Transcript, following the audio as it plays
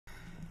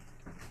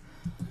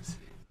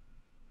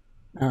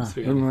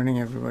Good morning,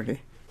 everybody.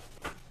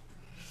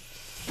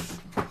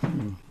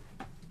 Good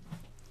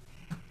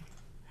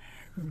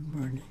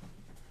morning.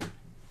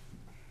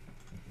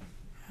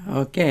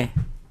 Okay,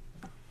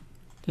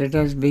 let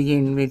us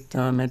begin with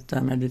our metta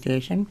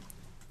meditation.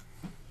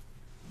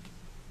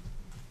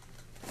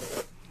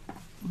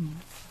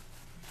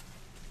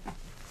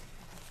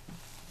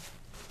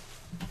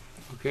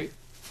 Okay.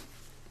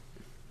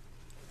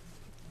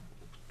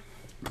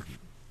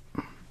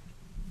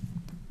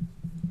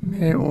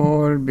 May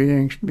all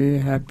beings be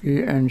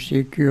happy and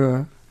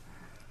secure.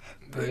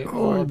 May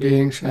all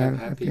beings have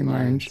happy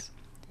minds,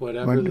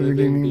 whatever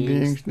living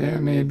beings there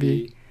may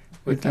be,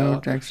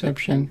 without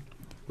exception,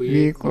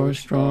 weak or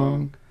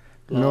strong,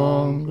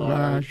 long,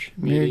 large,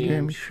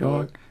 medium,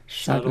 short,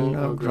 subtle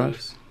or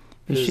gross,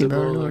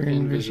 visible or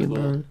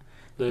invisible,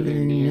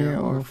 living near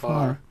or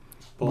far,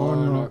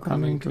 born or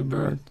coming to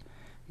birth.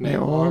 May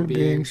all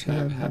beings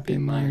have happy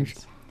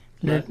minds.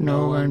 Let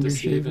no one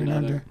deceive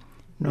another,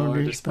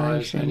 nor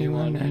despise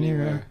anyone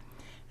anywhere,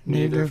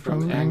 neither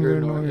from anger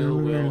nor ill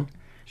will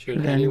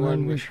should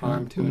anyone wish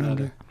harm to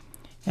another.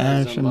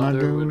 As a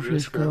mother would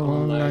risk her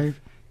own life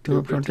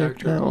to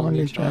protect her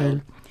only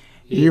child,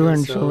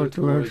 even so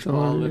towards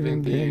all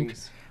living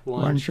beings,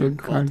 one should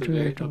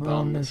cultivate a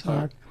boundless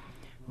heart.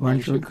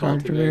 One should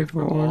cultivate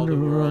for all the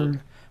world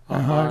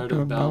a heart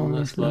of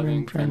boundless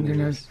loving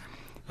friendliness,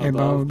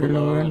 above,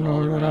 below, and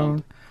all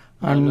around,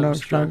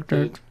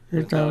 unobstructed,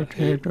 without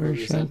hate or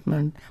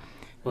resentment,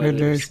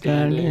 whether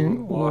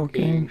standing,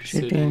 walking,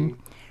 sitting,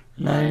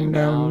 lying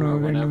down, or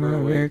whenever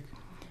awake.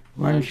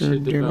 One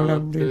should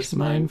develop this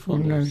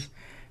mindfulness.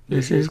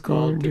 This is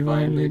called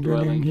divinely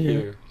dwelling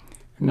here,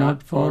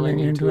 not falling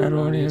into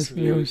erroneous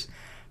views,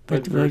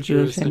 but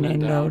virtuous and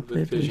endowed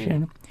with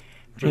vision,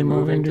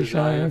 removing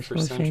desire for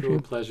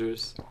sensual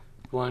pleasures.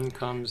 One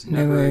comes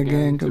never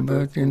again to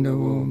birth in the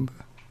womb.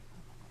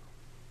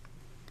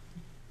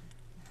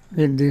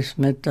 With this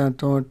metta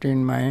thought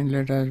in mind,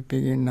 let us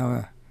begin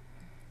our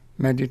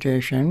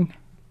meditation.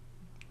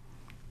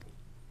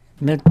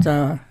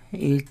 Metta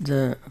is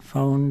the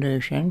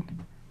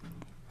foundation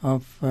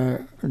of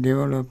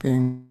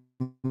developing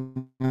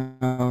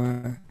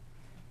our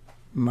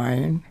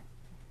mind.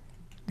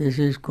 This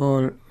is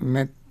called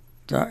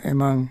metta.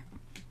 Among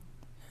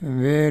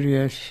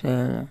various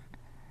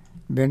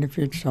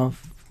benefits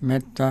of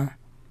metta,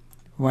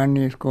 one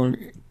is called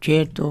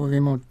ceto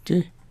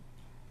vimutti,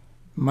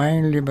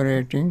 mind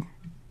liberating,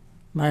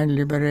 mind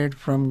liberate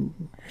from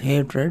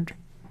hatred,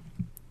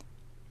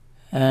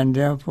 and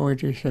therefore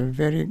it is a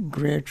very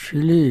great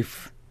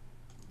relief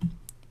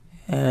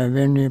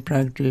when we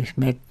practice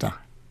metta.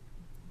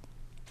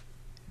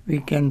 We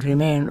can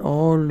remain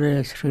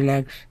always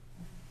relaxed,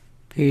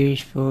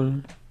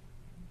 peaceful,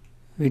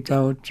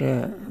 without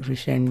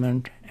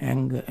resentment,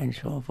 anger, and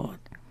so forth.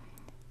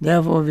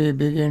 Therefore we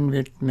begin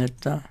with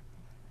metta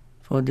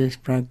for this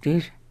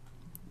practice.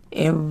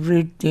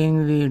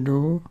 Everything we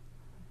do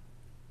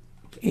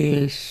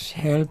is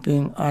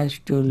helping us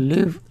to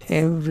live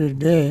every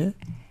day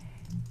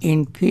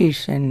in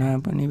peace and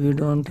harmony. We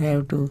don't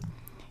have to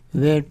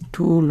wait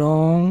too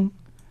long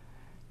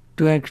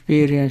to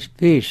experience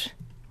peace.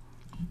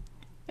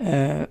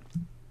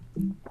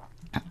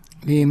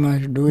 We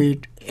must do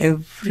it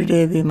every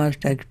day. We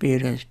must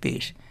experience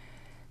peace.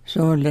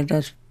 So let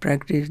us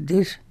practice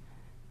this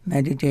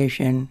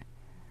meditation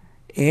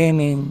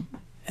aiming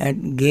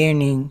at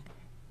gaining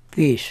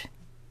peace.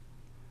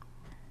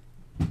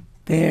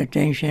 Pay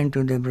attention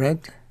to the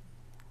breath,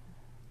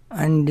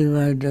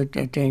 undivided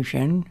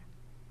attention,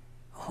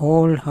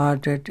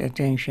 wholehearted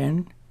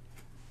attention,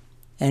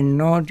 and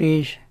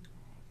notice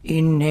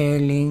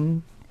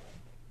inhaling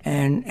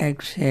and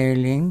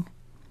exhaling.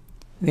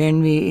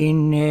 When we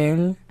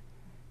inhale,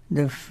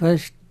 the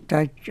first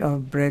touch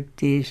of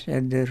breath is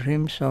at the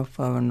rims of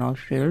our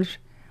nostrils,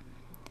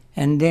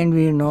 and then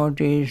we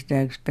notice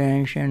the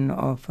expansion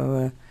of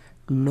our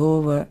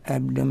lower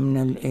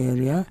abdominal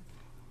area,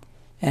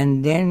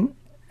 and then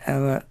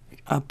our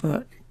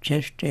upper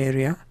chest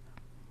area.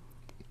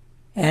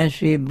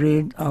 As we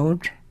breathe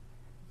out,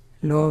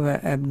 lower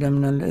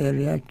abdominal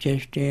area,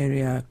 chest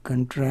area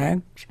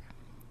contracts,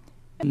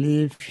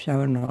 leaves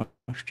our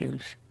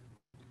nostrils.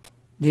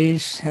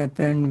 This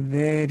happens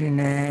very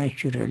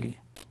naturally.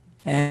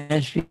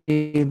 As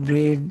we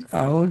breathe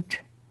out,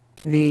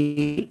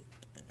 we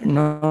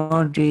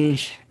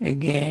notice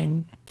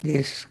again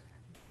this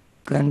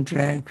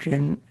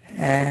contraction,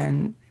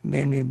 and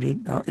when we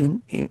breathe out,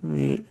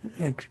 we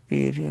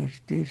experience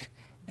this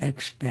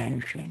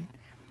expansion.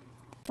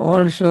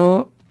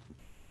 Also,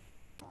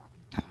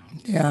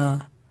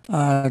 there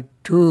are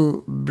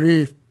two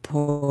brief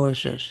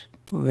pauses.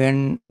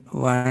 When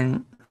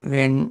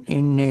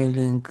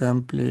inhaling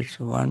completes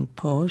one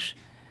pause,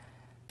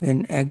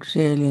 when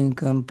exhaling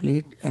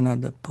complete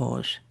another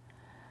pause,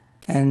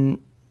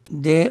 and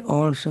they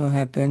also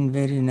happen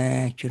very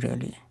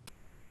naturally.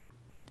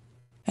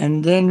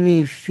 And then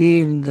we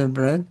feel the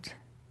breath,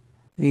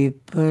 we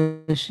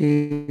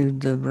perceive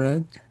the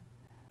breath,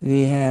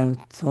 we have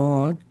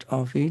thought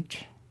of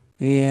it,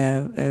 we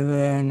have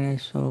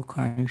awareness or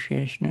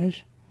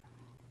consciousness,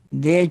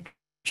 they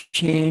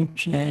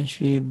change as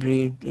we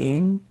breathe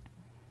in,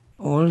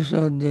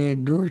 also they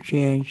do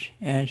change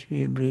as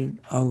we breathe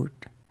out.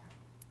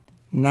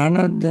 None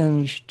of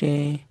them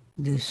stay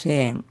the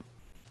same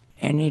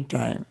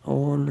anytime,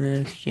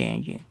 always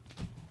changing.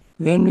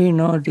 When we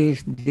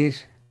notice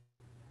this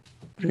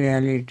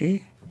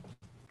reality,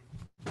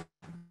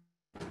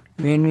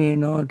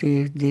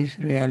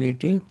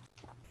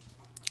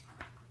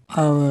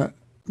 our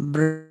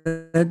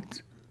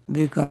breath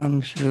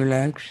becomes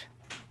relaxed,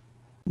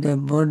 the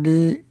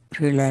body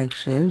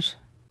relaxes,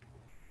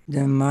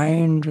 the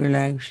mind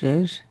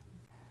relaxes.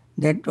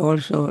 That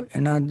also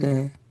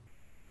another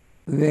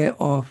way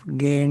of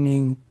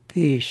gaining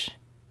peace,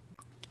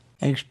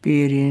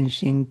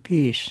 experiencing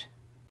peace,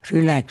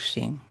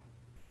 relaxing.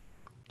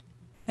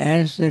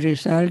 As a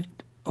result,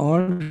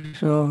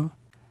 also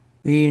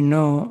we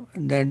know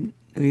that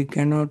we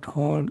cannot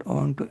hold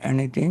on to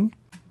anything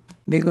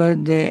because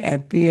they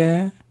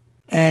appear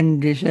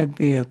and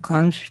disappear,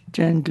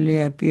 constantly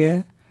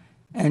appear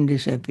and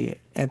disappear,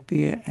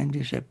 appear and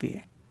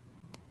disappear.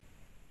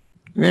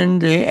 When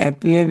they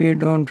appear, we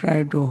don't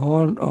try to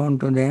hold on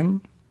to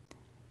them.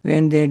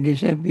 When they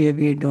disappear,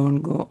 we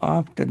don't go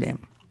after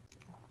them.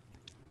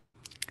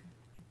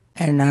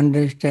 And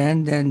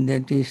understand that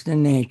that is the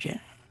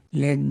nature.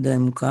 Let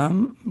them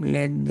come,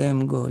 let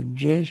them go.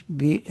 Just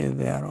be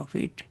aware of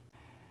it.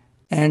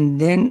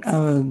 And then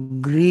our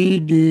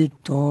greedy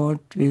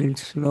thought will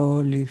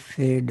slowly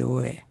fade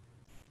away.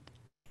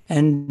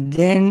 And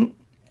then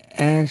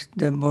as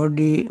the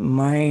body,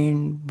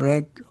 mind,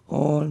 breath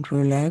all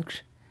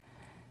relax,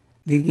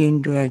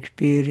 begin to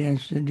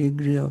experience the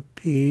degree of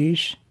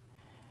peace,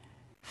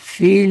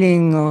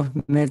 feeling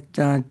of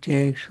metta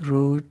takes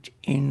root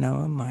in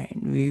our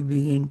mind. We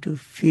begin to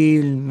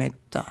feel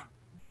metta.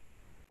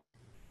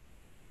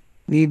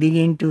 We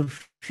begin to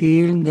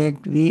feel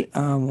that we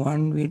are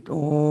one with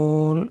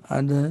all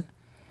other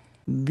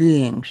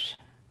beings,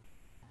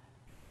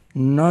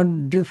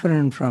 not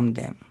different from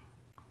them.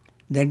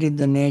 That is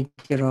the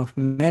nature of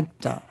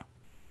metta,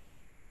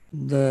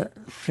 the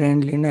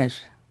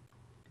friendliness.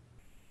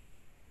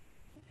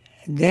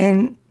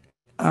 Then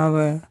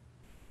our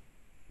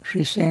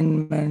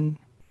resentment,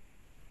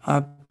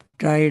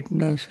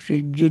 uptightness,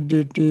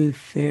 rigidity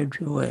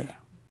fades away.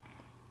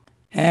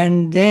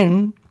 And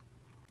then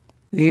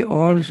we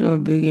also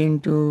begin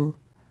to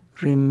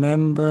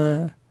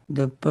remember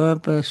the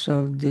purpose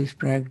of this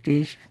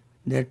practice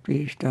that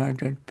we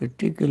started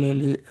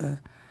particularly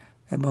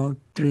about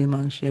 3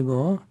 months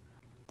ago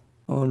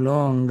or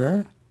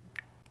longer.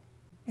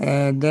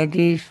 That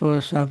is for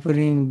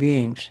suffering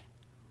beings.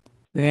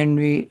 When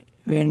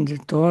the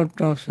thought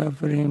of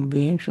suffering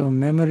beings or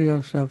memory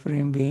of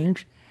suffering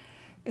beings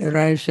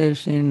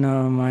arises in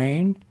our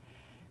mind,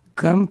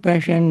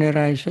 compassion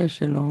arises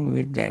along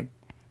with that.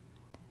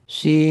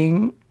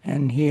 Seeing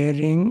and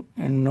hearing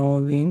and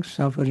knowing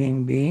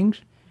suffering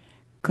beings,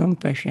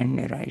 compassion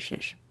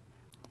arises.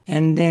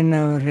 And then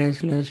our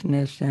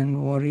restlessness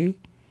and worry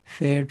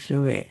fades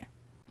away.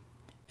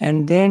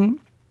 And then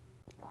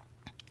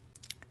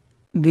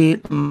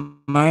the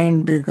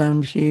mind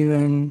becomes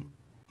even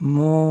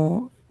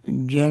more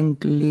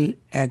gently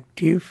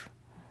active,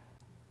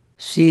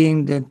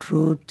 seeing the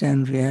truth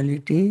and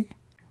reality.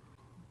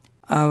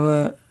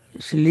 Our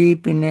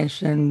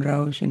sleepiness and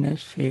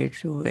drowsiness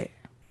fades away.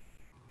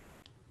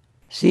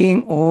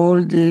 Seeing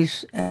all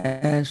this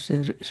as a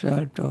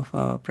result of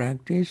our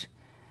practice,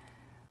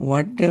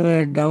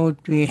 whatever doubt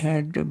we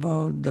had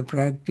about the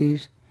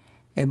practice,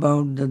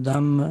 about the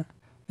Dhamma,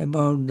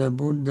 about the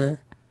Buddha,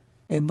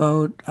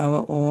 about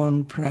our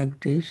own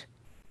practice,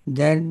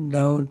 that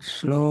doubt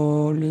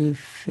slowly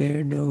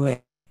fades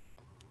away.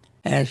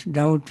 As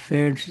doubt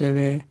fades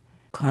away,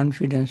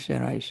 confidence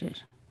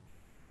arises.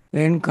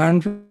 When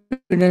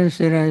confidence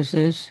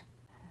arises,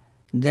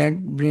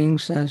 that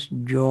brings us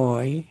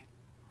joy,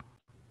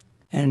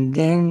 and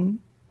then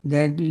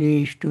that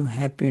leads to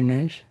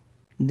happiness,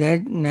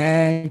 that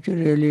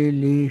naturally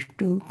leads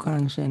to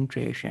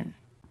concentration.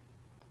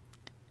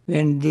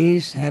 When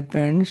this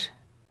happens,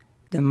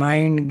 the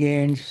mind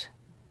gains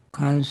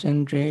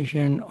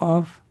concentration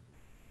of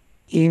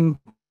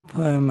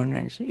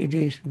impermanence. It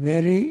is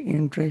very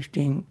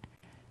interesting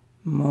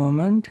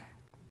moment,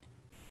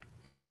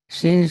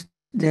 since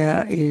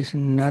there is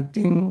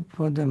nothing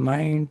for the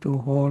mind to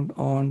hold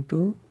on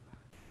to,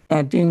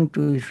 nothing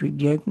to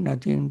reject,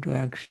 nothing to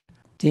accept.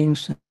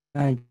 Things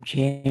are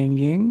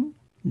changing.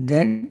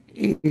 That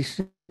is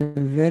a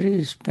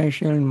very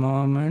special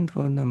moment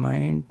for the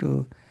mind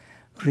to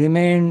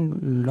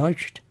remain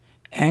lodged,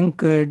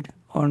 anchored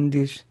on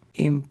this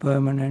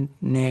impermanent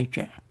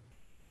nature.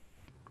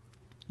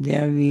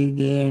 There we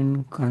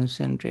gain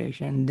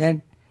concentration.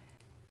 That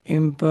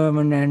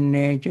impermanent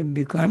nature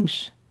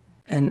becomes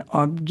an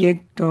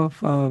object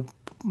of our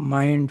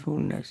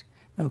mindfulness,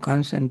 of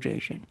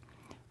concentration,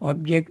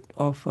 object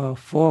of our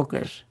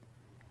focus,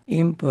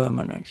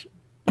 impermanence.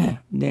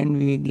 Then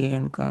we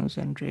gain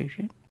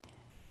concentration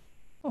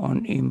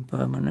on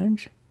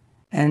impermanence.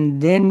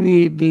 And then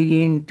we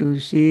begin to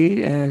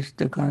see, as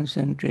the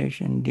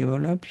concentration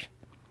develops,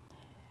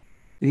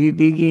 we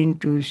begin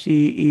to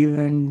see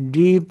even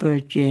deeper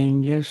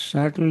changes,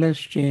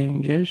 subtlest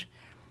changes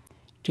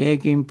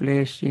taking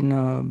place in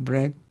our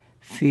breath,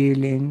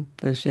 feeling,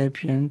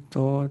 perception,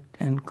 thought,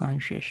 and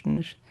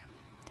consciousness.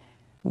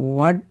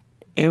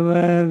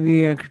 Whatever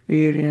we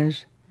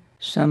experience,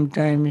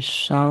 sometimes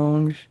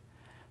sounds,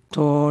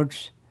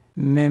 thoughts,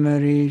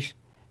 memories,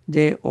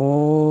 they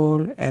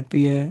all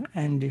appear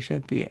and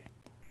disappear.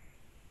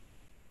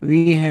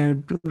 We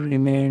have to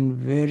remain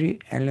very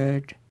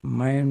alert,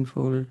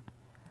 mindful,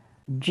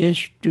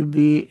 just to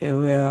be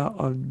aware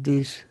of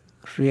this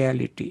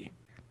reality.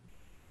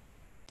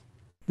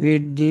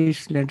 With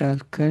this, let us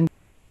continue.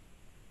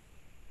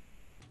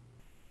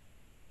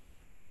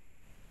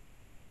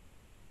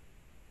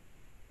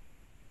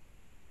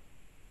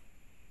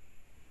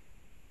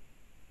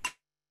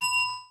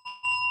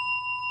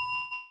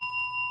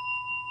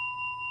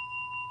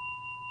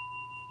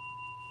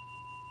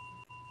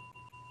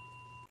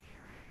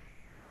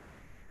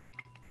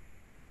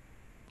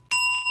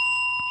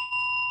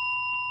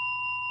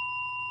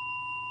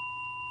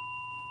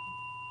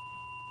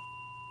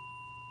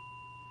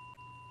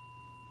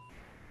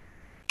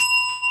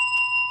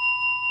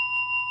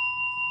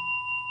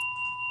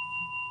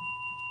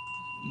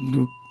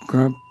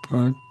 Dukkha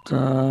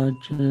patta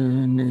ca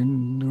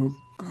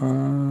nidukkha,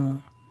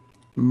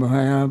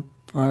 bhaya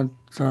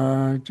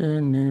patta ca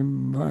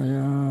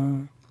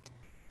nibbhaya,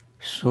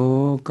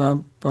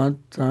 soka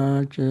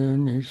patta ca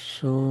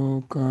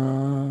nisoka,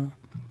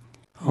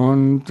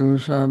 hontu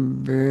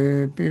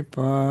sabbe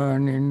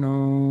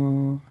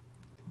pipanino.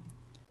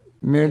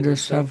 May the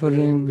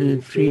suffering be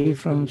free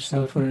from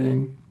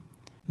suffering.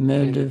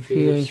 May the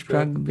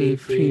fear-struck be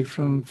free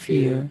from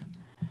fear.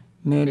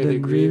 May the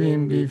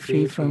grieving be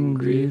free from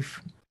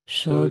grief.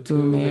 So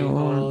too may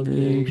all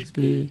beings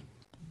be.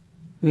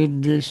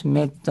 With this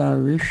metta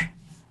wish,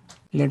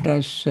 let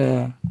us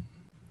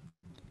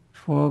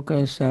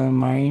focus our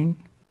mind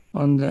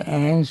on the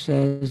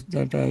answers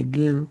that I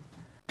give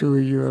to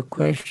your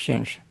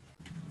questions.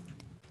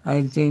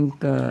 I think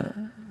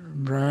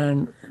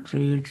Brian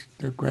reads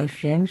the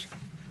questions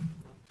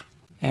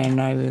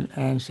and I will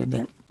answer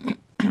them.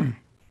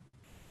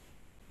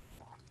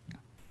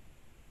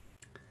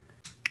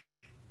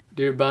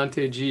 Dear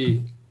Bhante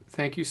Ji,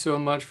 thank you so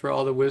much for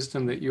all the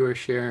wisdom that you are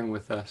sharing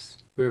with us.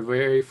 We're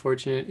very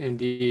fortunate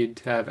indeed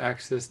to have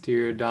access to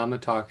your Dhamma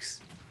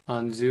talks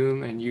on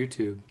Zoom and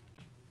YouTube.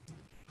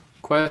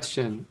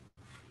 Question: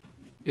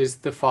 is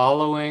the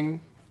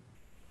following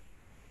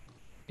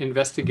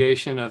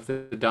investigation of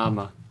the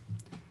Dhamma.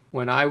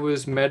 When I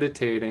was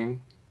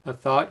meditating, a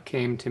thought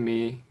came to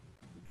me.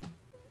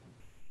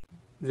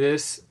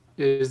 This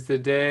is the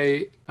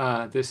day,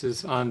 this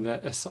is on the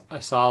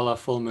Asala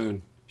full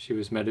moon. She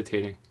was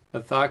meditating.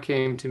 A thought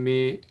came to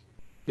me,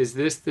 is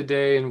this the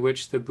day in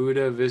which the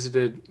Buddha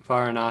visited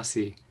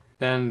Varanasi?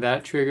 Then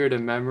that triggered a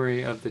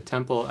memory of the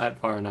temple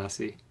at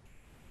Varanasi.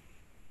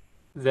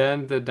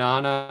 Then the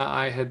dana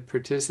I had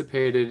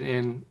participated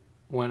in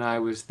when I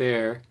was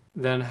there,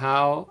 then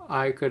how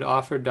I could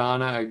offer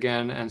dana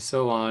again, and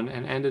so on,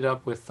 and ended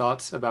up with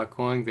thoughts about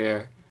going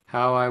there,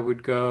 how I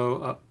would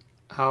go,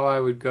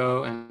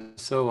 and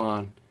so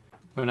on.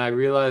 When I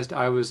realized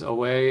I was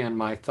away in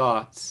my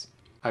thoughts,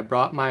 I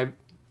brought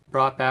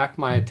back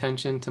my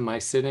attention to my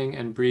sitting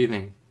and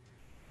breathing.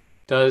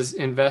 Does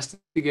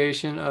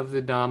investigation of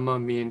the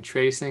Dhamma mean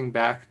tracing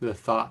back the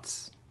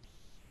thoughts?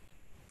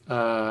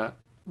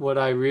 What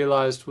I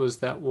realized was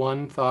that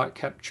one thought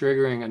kept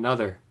triggering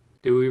another.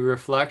 Do we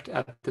reflect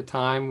at the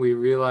time we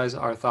realize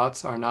our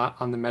thoughts are not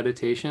on the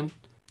meditation?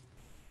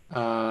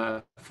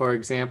 For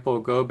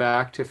example, go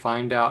back to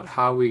find out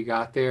how we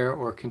got there,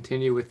 or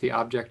continue with the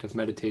object of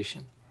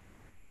meditation.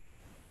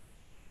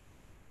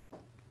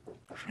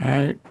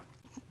 Right.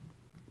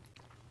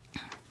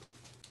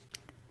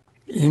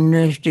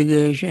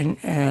 Investigation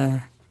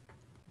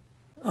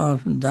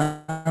of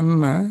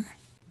Dhamma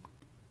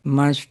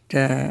must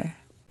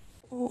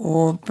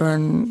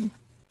open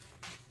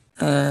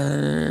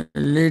a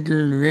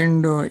little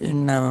window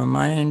in our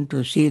mind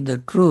to see the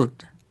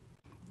truth.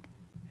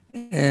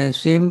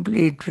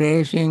 Simply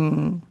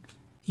tracing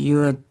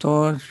your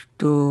thoughts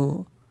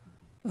to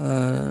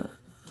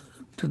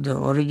the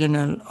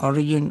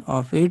origin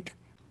of it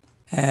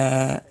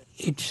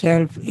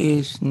itself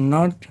is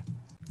not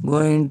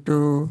going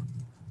to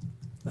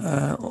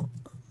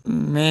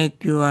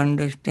make you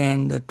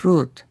understand the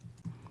truth.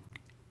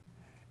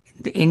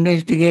 The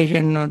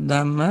investigation of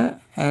Dhamma,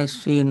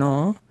 as we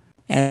know,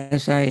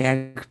 as I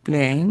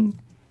explained,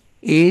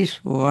 is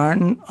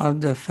one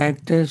of the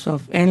factors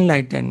of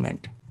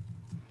enlightenment.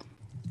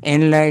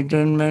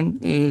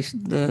 Enlightenment is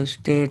the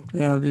state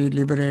where we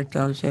liberate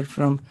ourselves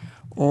from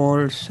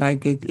all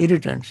psychic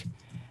irritants,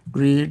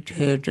 greed,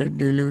 hatred,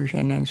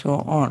 delusion, and so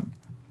on.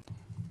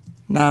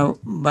 Now,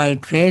 by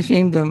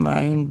tracing the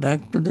mind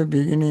back to the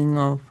beginning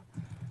of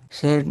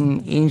certain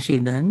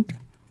incident,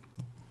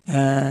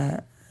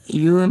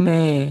 you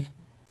may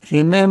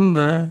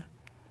remember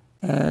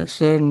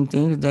certain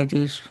things that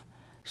is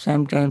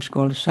sometimes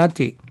called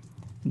sati,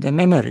 the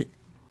memory.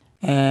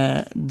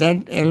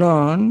 That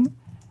alone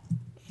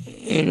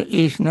it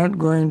is not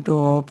going to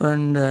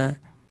open the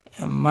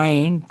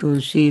mind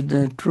to see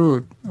the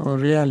truth or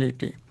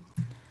reality.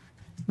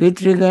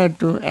 With regard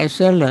to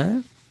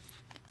Asala,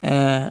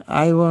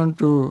 I want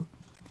to,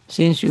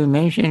 since you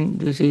mentioned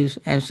this is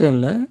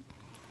Asala,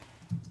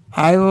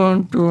 I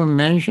want to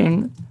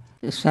mention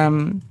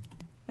some,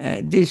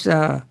 these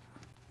are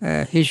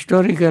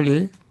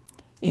historically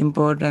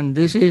important.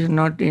 This is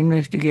not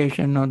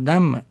investigation of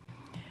Dhamma.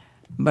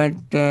 But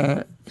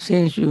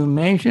since you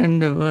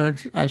mentioned the word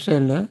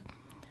Asala,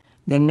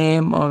 the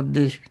name of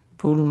this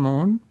full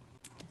moon,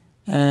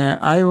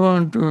 I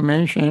want to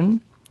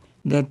mention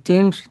the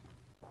things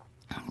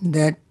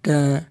that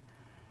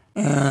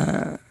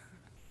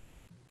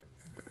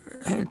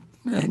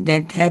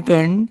that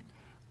happened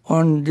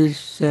on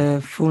this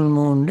full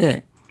moon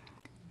day.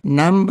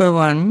 Number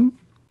one,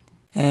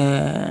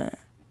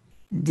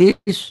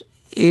 this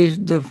is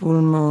the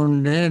full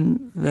moon day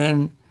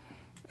when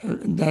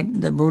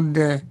that the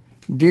Buddha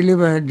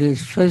delivered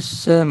his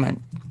first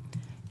sermon,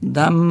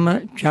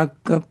 Dhamma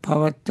Chakka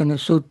Pavattana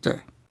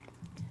Sutta,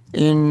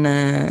 in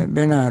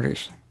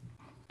Benares.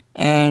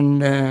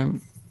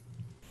 And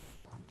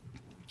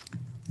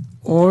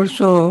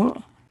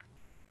also,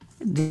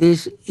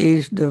 this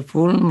is the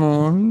full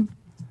moon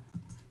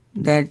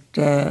that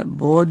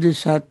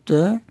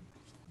Bodhisattva,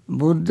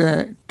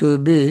 Buddha to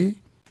be,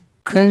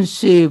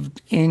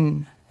 conceived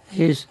in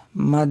his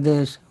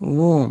mother's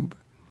womb.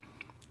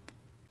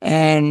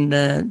 And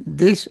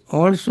this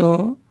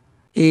also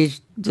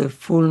is the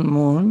full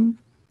moon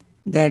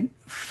that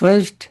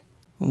first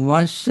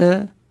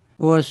Vasa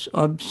was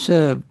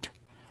observed.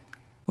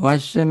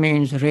 Vasa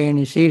means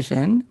rainy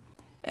season,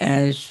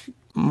 as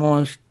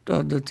most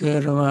of the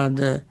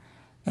Theravada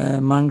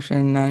monks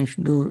and nuns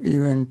do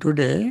even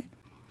today.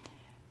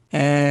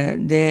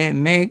 They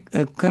make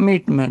a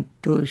commitment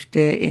to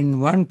stay in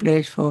one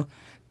place for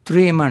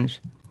 3 months.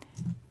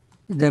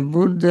 The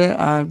Buddha,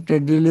 after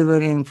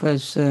delivering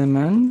first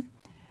sermon,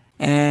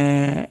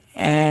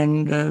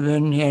 and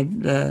when he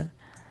had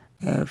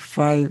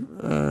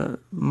 5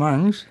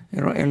 months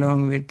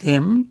along with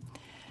him,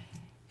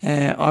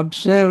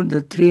 observed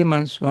the 3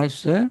 months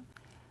Vasa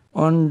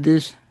on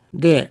this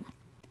day.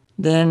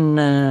 Then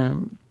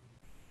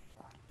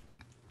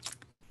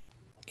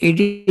it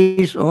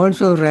is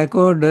also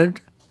recorded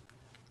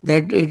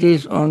that it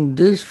is on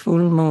this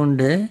full moon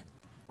day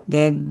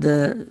that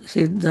the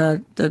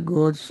Siddhartha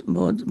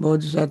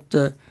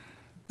Bodhisattva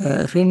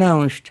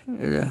renounced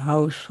the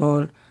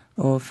household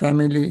or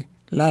family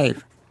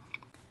life.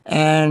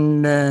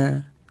 And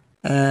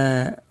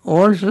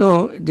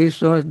also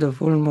this was the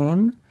full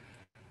moon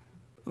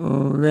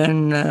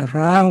when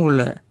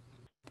Rahula,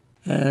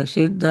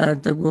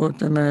 Siddhartha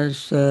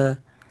Gautama's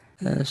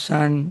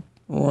son,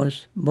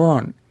 was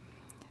born.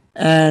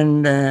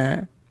 And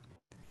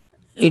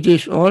it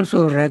is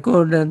also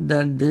recorded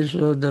that this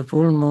was the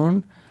full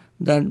moon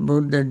that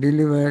Buddha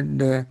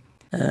delivered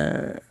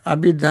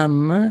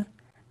Abhidhamma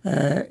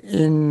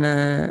in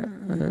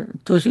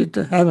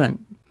Tusita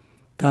heaven,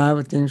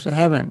 Tavatinsa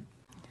heaven.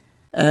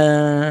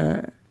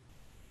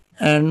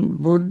 And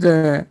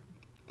Buddha,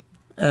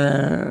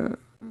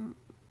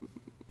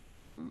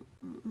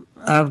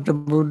 after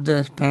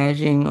Buddha's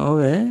passing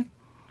away,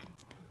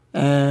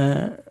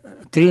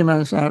 3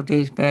 months after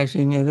his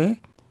passing away,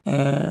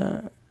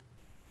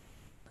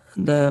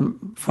 the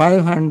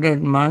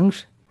 500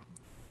 monks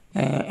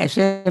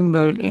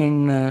assembled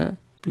in a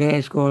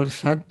place called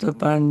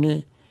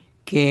Sattapani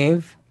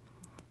cave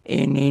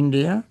in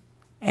India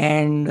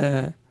and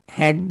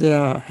had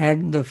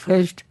the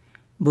first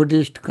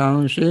Buddhist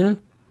council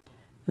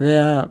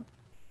where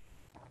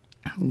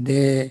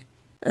they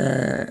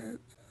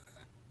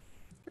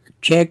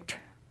checked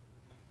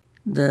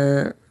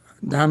the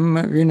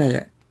Dhamma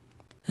Vinaya,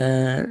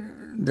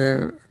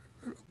 the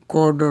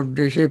code of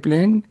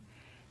discipline,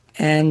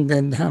 and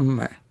the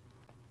Dhamma.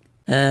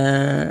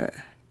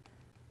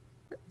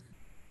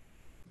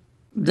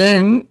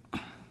 Then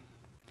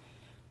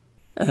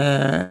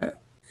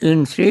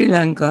in Sri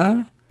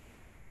Lanka,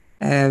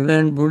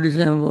 when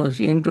Buddhism was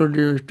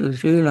introduced to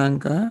Sri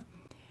Lanka,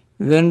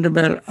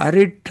 Venerable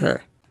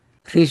Aritta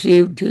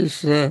received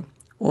his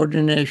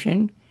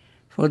ordination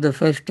for the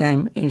first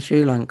time in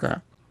Sri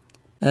Lanka.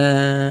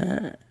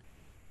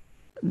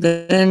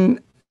 Then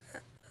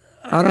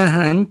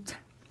Arahant,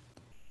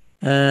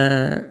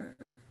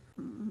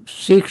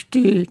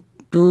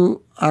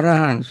 62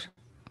 Arahants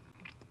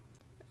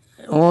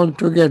all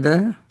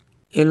together,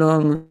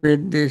 along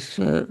with this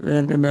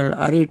Venerable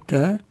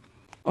Aritta,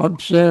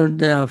 observed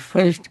their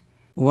first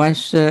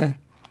Vasa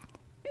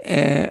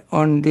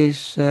on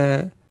this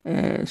day,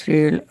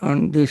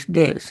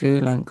 Sri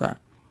Lanka.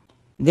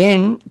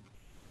 Then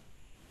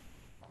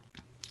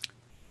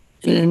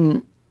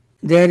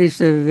there is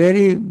a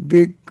very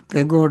big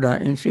pagoda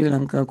in Sri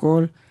Lanka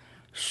called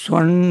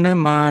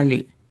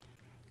Sonnamali.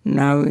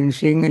 Now in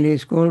Sinhala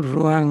it's called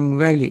Ruang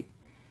Valley.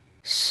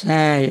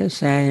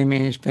 Saya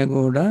means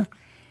pagoda,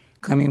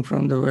 coming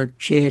from the word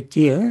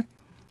Chaitya.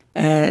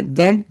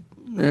 That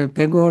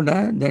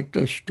pagoda, that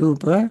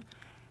stupa,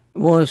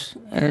 was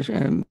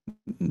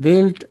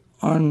built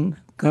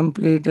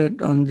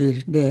completed on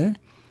this day,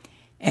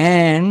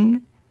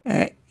 and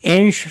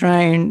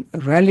enshrined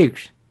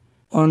relics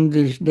on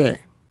this day.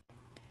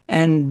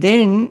 And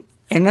then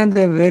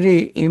another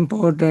very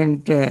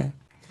important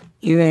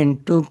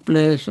event took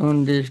place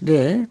on this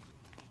day,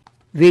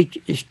 which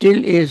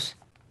still is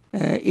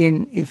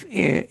in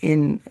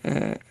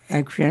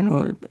action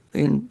or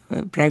in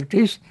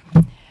practice.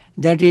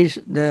 That is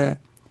the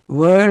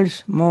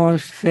world's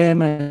most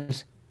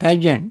famous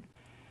pageant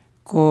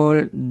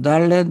called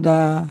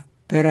Dalada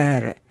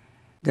Perahara,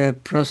 the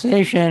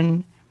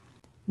procession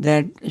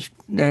that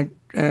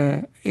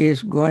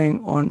is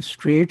going on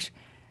streets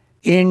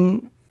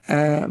in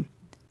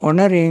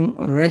honoring,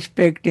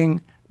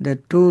 respecting the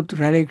tooth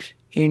relics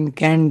in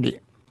Kandy.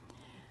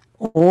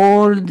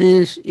 All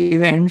these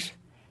events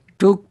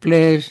took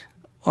place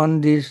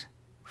on this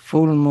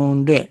full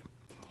moon day,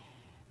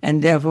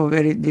 and therefore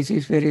this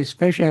is very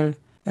special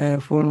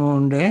full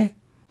moon day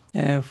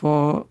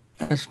for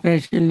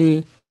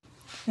especially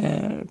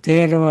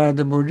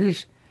Theravada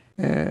Buddhists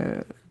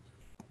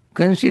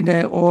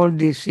consider all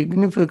the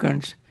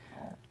significance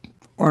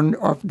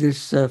of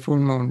this full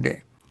moon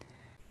day.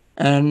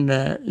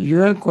 And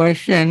your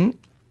question,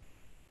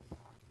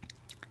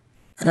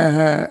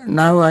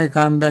 now I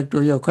come back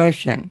to your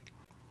question,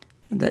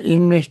 the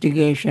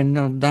investigation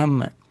of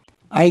Dhamma.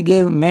 I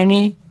gave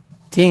many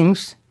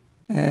things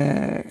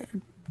to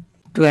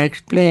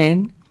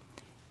explain,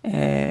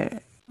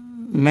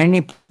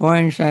 many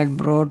points I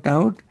brought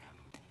out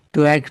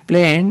to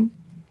explain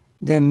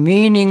the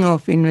meaning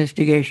of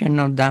investigation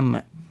of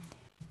Dhamma.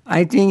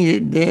 I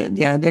think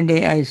the other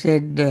day I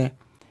said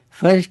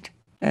first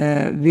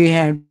we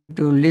have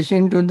to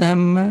listen to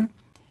Dhamma,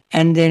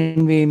 and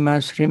then we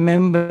must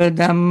remember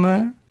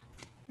Dhamma.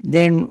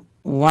 Then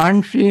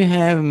once we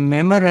have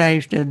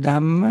memorized the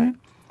Dhamma,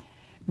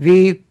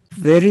 we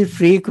very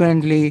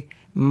frequently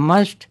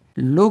must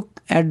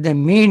look at the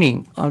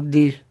meaning of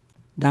this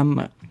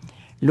Dhamma.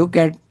 Look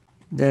at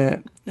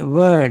the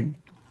word,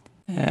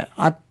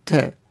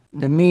 Artha,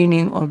 the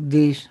meaning of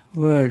these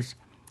words.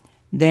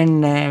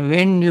 Then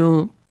when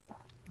you,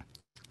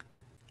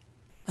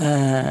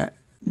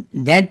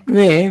 that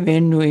way,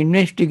 when you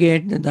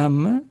investigate the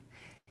Dhamma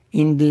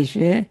in this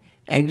way,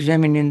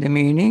 examining the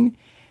meaning,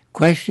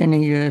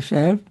 questioning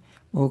yourself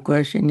or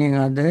questioning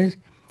others,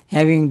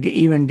 having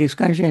even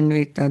discussion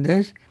with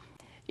others,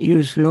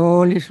 you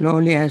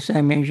slowly, as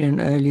I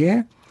mentioned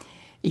earlier,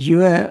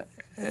 your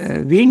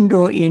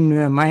window in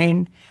your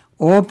mind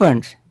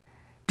opens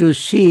to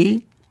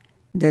see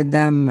the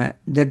Dhamma,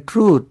 the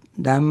truth.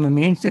 Dhamma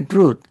means the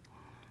truth.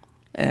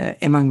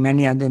 Among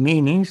many other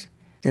meanings,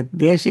 the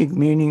basic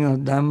meaning of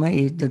Dhamma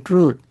is the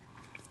truth.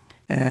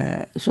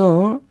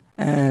 So,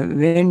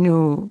 when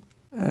you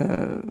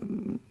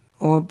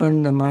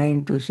open the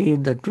mind to see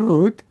the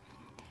truth,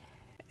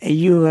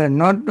 you are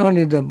not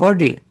only the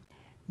body.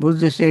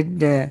 Buddha said,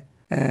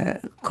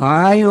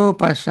 kayo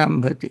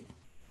pasambhati.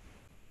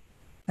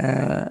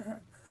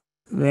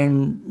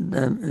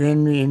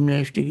 When we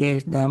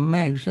investigate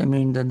Dhamma,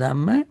 examine the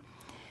Dhamma,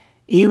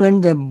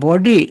 even the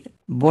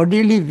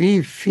bodily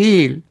we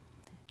feel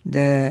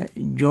the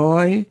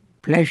joy,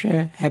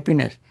 pleasure,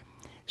 happiness.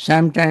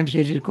 Sometimes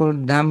it is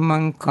called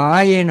Dhammang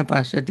Kayena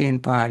Passati in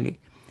Pali.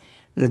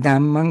 The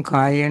Dhammang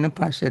Kayena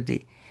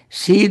Passati.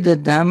 See the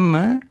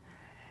Dhamma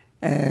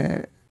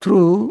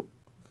through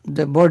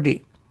the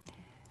body.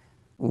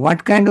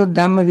 What kind of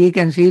Dhamma we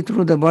can see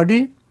through the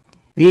body?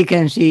 We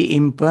can see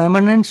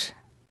impermanence,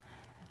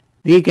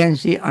 we can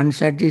see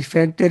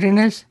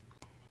unsatisfactoriness,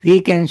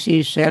 we can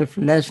see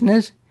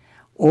selflessness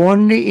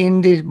only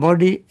in this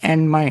body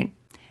and mind.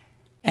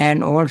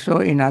 And also,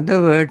 in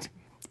other words,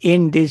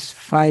 in these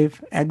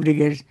 5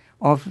 aggregates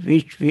of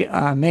which we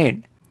are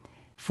made: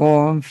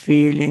 form,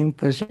 feeling,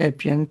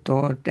 perception,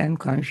 thought, and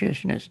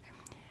consciousness.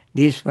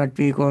 This is what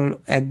we call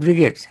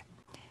aggregates.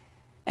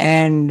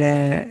 And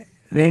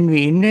when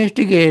we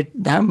investigate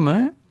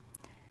Dhamma,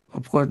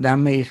 of course,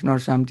 Dhamma is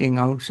not something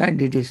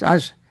outside, it is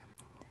us.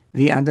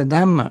 We are the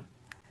Dhamma.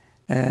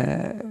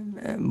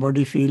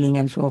 Body, feeling,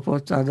 and so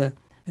forth are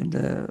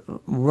the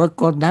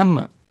work of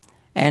Dhamma.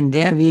 And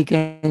there we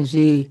can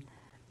see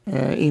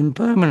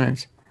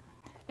impermanence.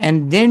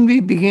 And then we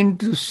begin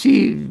to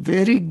see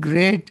very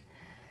great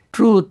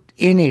truth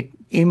in it,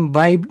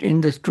 imbibed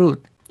in the truth.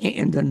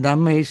 The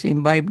Dhamma is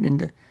imbibed in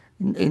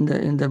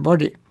the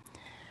body.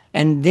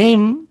 And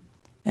then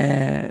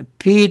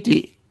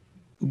piti,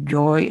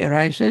 joy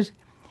arises.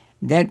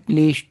 That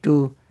leads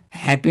to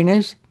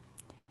happiness.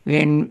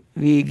 When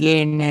we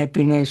gain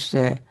happiness,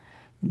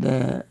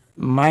 the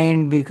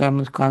mind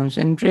becomes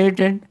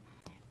concentrated.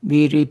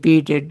 We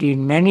repeat it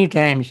in many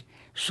times.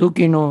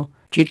 Sukhino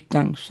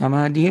chittang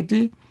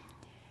samadhyati.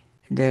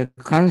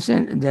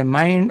 The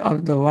mind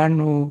of the one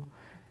who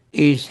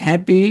is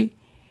happy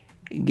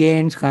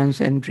gains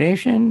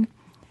concentration.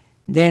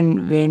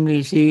 Then when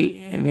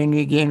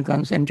we gain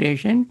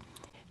concentration,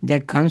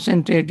 that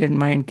concentrated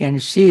mind can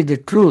see the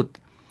truth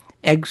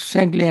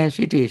exactly as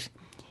it is.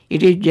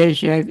 It is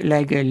just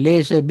like a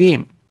laser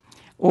beam.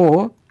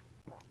 Or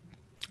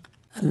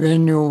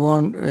When you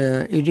want,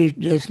 it is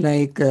just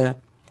like a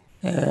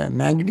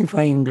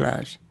magnifying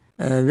glass.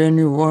 When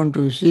you want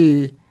to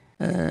see,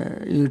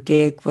 you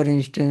take, for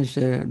instance,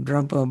 a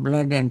drop of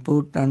blood and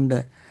put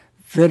under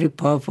very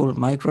powerful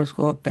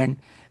microscope, and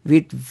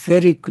with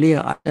very clear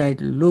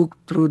eyesight look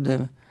through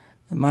the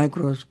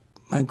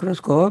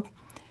microscope,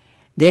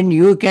 then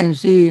you can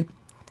see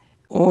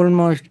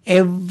almost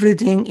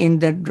everything in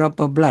that drop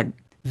of blood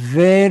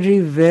very,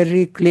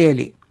 very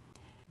clearly.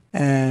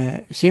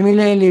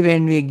 Similarly,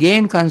 when we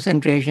gain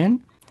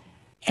concentration,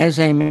 as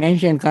I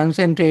mentioned,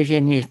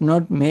 concentration is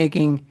not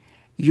making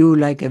you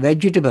like a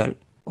vegetable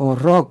or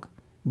rock,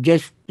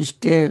 just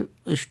stay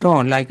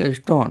stone, like a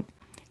stone.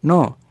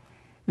 No.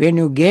 When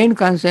you gain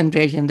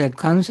concentration, that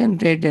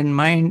concentrated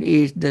mind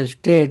is the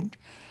state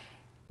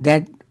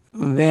that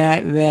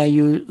where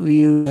you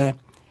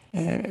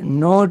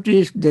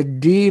notice the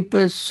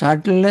deepest,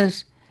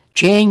 subtlest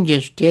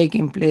changes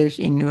taking place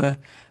in your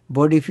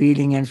body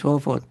feeling and so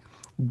forth.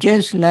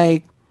 Just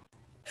like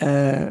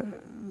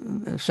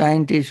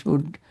scientists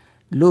would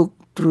look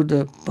through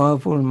the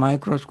powerful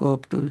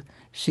microscope to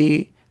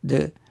see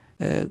the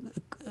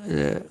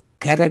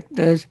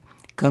characters,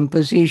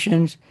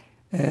 compositions,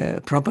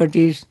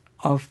 properties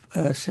of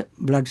a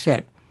blood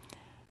cell.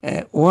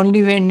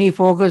 Only when he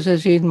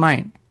focuses his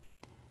mind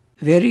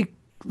very,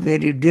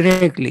 very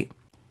directly,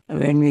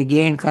 when we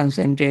gain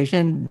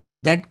concentration,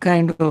 that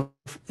kind of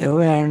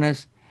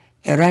awareness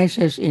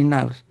arises in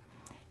us.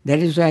 That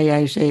is why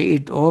I say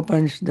it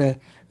opens the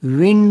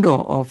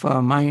window of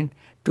our mind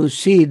to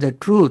see the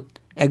truth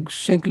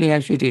exactly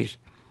as it is.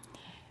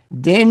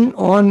 Then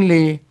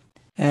only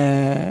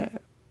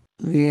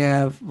we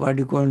have what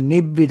you call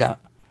nibbida.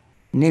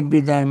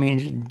 Nibbida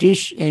means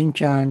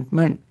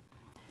disenchantment.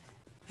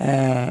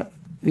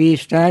 We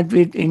start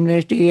with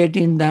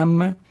investigating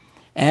Dhamma.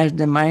 As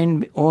the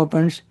mind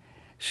opens,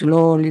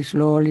 slowly,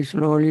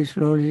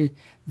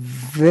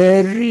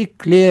 very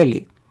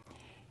clearly,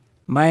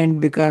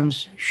 mind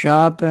becomes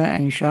sharper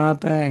and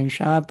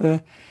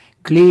sharper,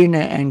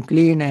 cleaner and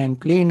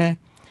cleaner.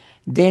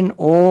 Then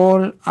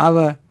all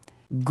our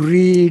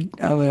greed,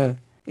 our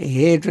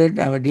hatred,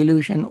 our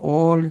delusion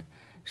all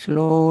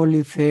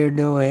slowly fade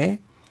away,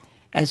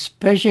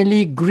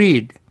 especially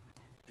greed.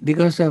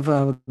 Because of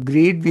our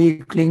greed, we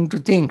cling to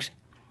things.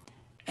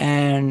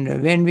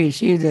 And when we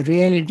see the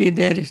reality,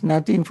 there is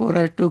nothing for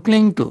us to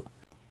cling to.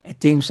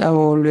 Things are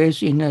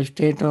always in a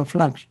state of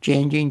flux,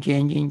 changing.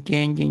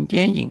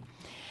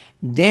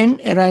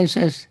 Then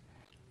arises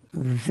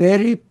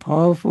very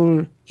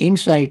powerful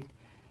insight.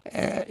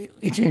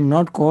 It is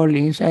not called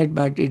insight,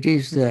 but it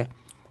is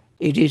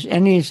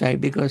an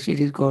insight because it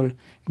is called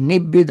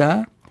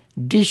nibbida,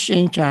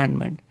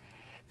 disenchantment.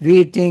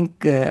 We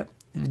think at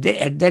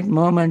that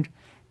moment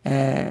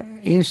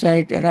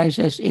insight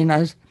arises in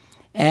us,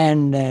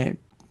 and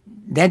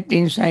that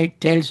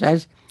insight tells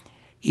us,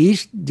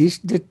 is this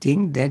the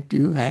thing that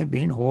you have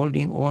been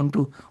holding on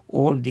to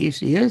all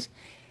these years?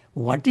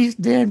 What is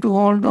there to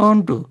hold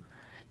on to?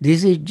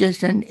 This is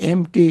just an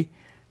empty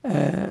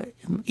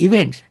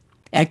events,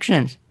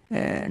 actions,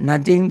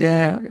 nothing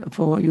there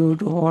for you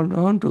to hold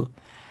on to.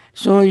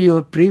 So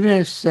your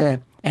previous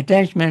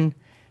attachment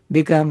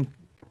become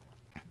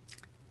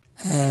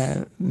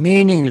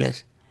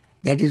meaningless.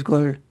 That is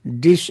called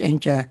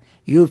disenchant.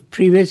 You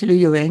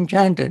were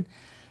enchanted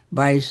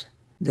by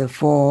the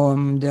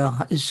form,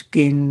 the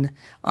skin,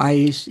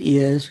 eyes,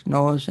 ears,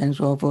 nose, and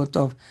so forth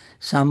of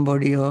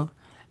somebody or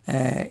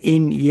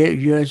in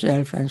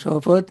yourself and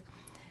so forth.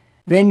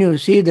 When you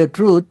see the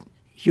truth,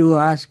 you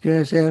ask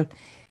yourself,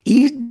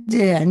 is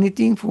there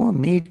anything for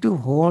me to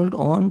hold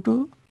on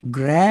to,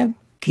 grab,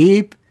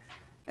 keep,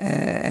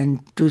 and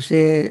to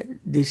say,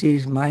 this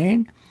is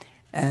mine,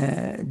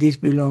 this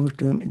belongs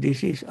to me,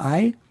 this is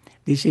I,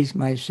 this is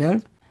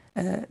myself?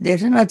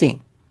 There's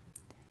nothing.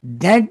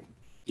 That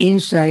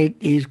insight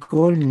is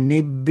called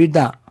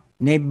nibbida.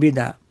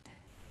 Nibbida.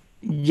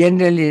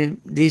 Generally,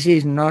 this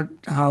is not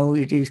how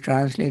it is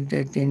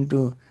translated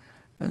into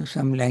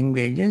some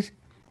languages.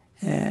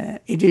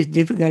 It is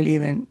difficult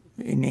even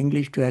in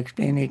English to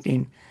explain it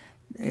in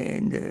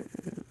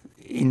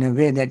a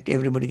way that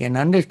everybody can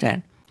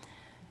understand.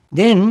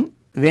 Then,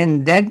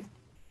 when that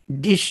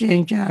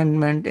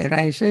disenchantment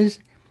arises,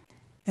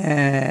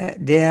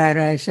 there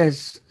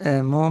arises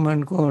a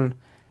moment called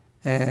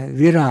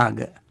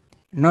viraga.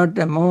 Not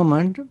a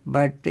moment,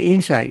 but the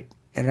insight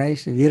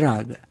arises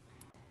viraga.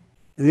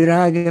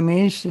 Viraga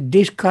means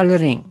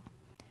discoloring,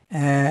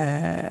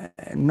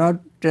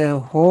 not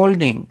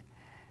holding.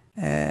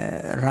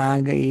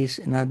 Raga is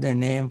another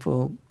name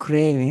for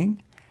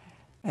craving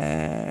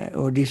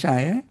or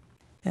desire.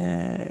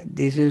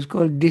 This is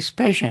called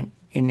dispassion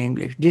in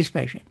English,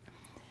 dispassion.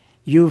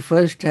 You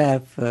first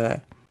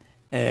have,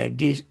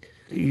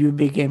 you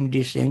became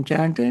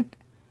disenchanted,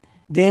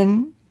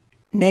 then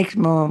next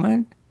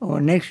moment or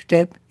next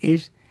step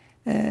is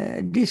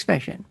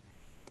dispassion.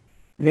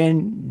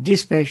 When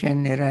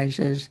dispassion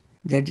arises,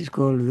 that is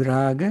called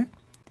viraga.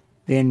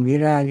 When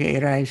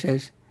viraga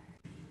arises,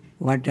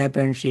 what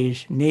happens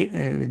is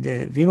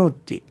the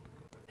vimutti.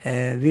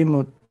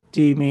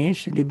 mukti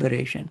means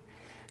liberation.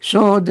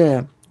 So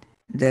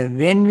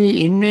when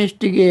we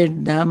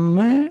investigate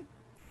Dhamma,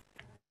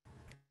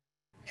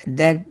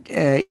 that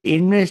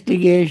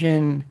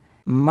investigation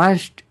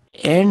must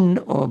end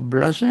or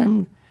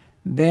blossom,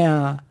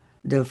 bear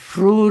the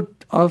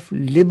fruit of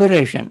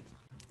liberation.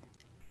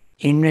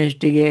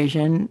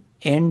 Investigation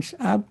ends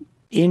up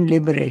in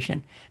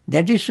liberation.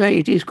 That is why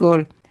it is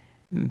called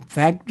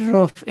factor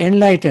of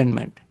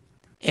enlightenment.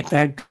 A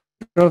factor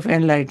of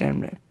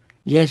enlightenment,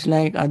 just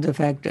like other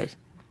factors.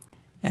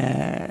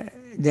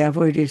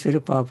 Therefore, it is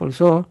very powerful.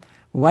 So,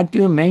 what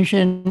you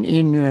mentioned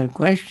in your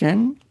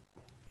question,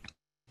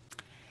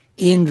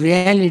 in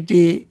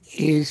reality,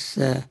 is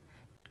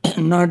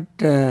not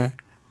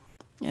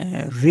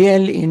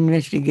real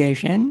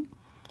investigation,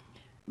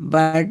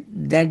 but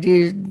that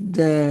is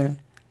the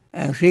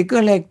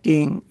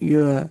recollecting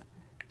your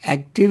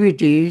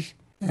activities,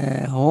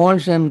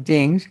 wholesome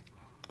things.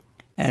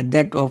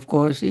 That, of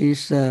course,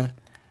 is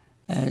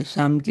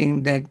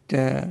something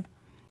that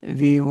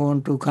we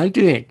want to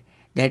cultivate.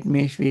 That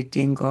means we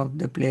think of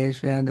the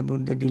place where the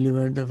Buddha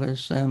delivered the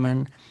first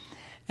sermon,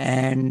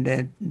 and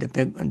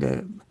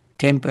the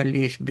temple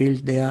is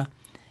built there,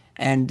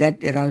 and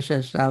that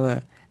arouses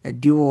our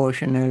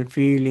devotional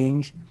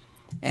feelings,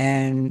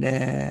 and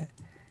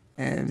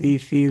we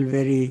feel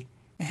very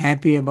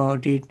happy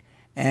about it,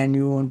 and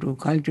you want to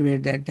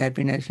cultivate that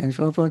happiness and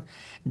so forth.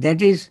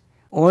 That is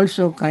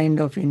also kind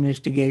of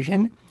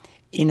investigation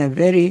in a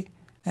very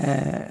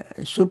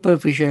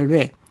superficial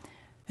way.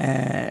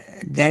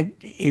 That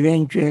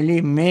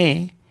eventually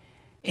may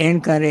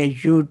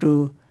encourage you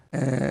to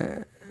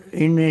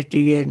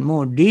investigate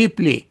more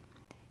deeply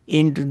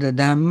into the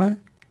Dhamma,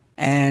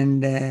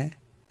 and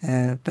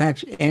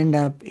perhaps end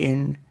up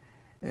in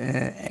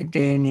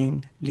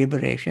attaining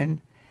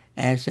liberation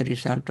as a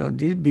result of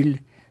this, build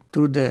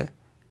through the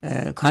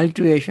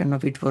cultivation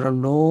of it for a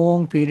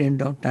long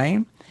period of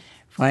time.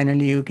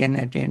 Finally, you can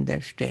attain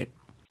that state.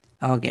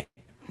 Okay,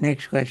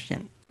 next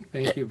question.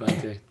 Thank you,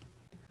 Bhante.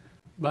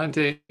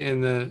 Bhante,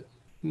 in the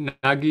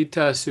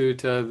Nagita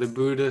Sutta, the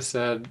Buddha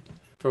said,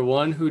 "For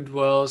one who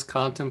dwells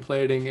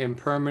contemplating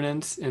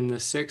impermanence in the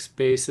 6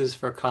 bases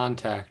for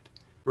contact,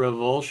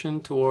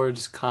 revulsion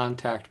towards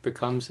contact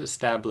becomes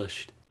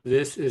established.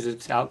 This is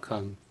its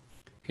outcome.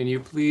 Can you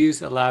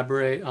please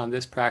elaborate on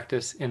this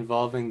practice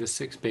involving the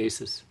 6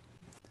 bases?"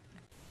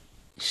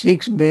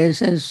 6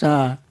 bases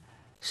are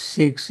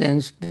 6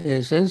 sense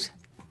bases: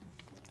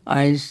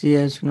 eyes,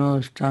 ears,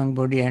 nose, tongue,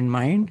 body, and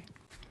mind.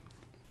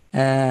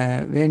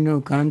 When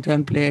you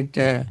contemplate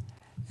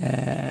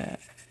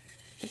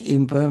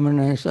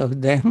impermanence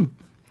of them,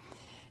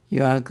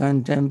 you are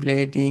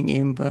contemplating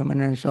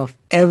impermanence of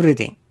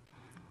everything.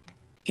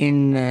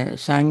 In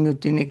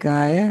Samyutta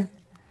Nikaya,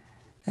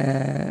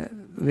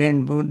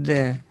 when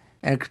Buddha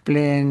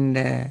explained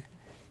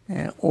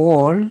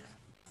all,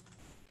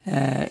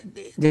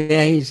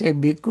 there he said,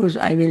 "Because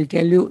I will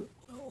tell you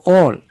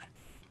all.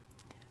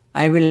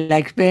 I will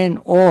explain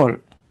all."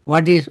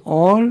 What is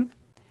all?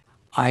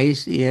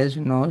 Eyes, ears,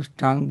 nose,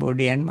 tongue,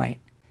 body, and mind.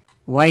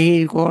 Why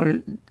he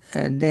called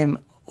them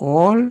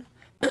all?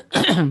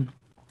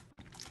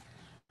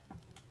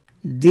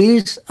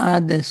 These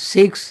are the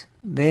 6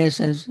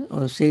 bases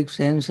or 6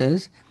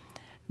 senses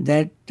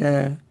that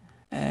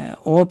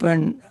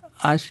open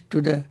us to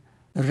the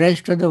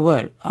rest of the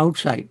world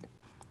outside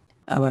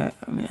our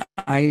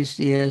eyes,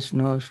 ears,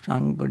 nose,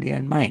 tongue, body,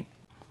 and mind.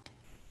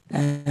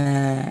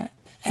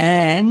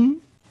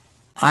 And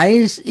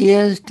eyes,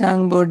 ears,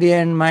 tongue, body,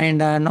 and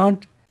mind are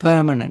not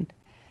permanent.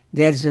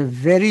 There's a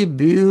very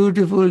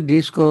beautiful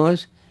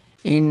discourse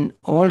in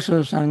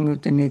also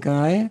Samyutta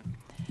Nikaya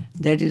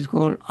that is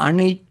called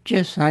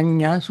Anicca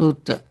Sanya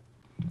Sutta.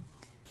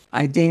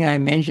 I think I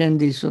mentioned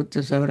this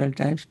sutta several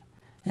times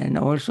and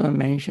also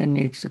mentioned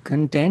its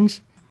contents.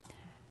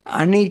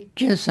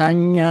 Anicca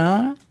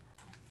Sanya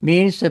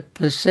means a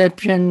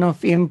perception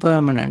of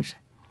impermanence.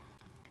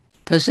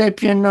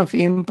 Perception of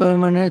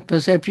impermanence,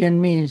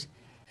 perception means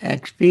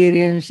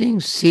experiencing,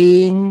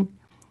 seeing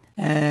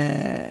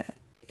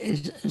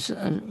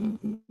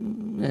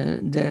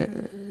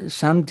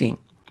something.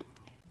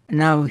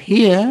 Now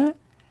here,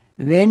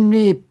 when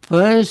we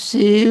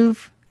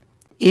perceive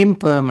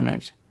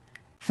impermanence,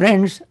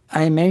 friends,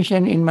 I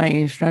mention in my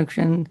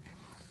instruction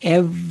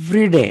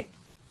every day,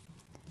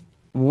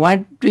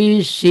 what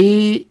we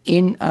see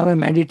in our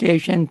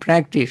meditation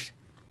practice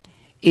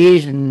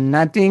is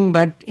nothing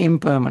but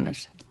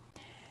impermanence.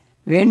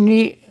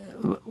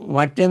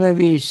 Whatever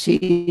we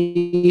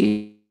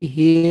see,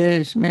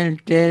 hear, smell,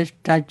 taste,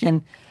 touch,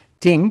 and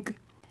think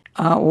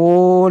are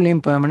all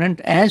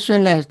impermanent, as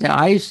well as the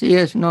eyes,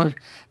 ears, nose,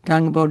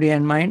 tongue, body,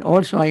 and mind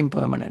also are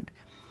impermanent.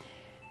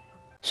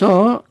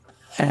 So,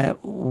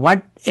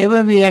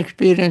 whatever we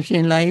experience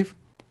in life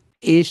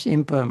is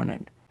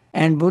impermanent.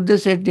 And Buddha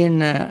said in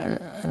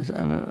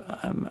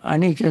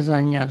Anicca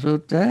Sanya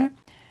Sutta,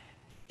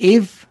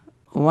 if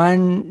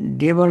one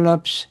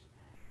develops,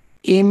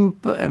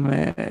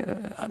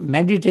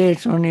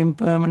 meditates on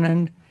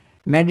impermanence,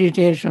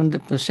 meditates on the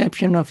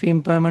perception of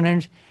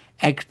impermanence,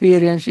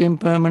 experience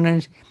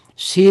impermanence,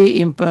 see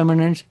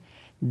impermanence,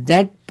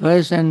 that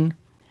person,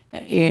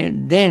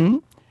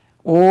 then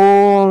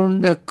all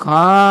the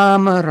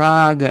kama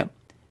raga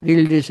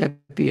will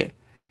disappear.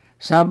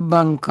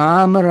 Sabbang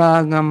kama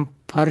ragam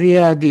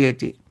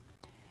paryadiyati.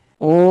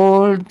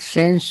 All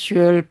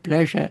sensual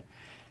pleasure,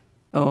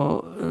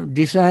 or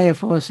desire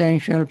for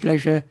sensual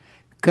pleasure,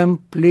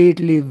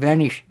 completely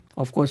vanish.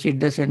 Of course, it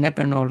doesn't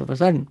happen all of a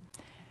sudden,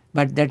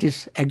 but that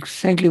is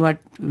exactly what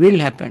will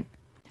happen.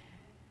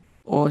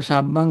 O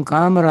sabbang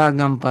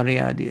kamaragam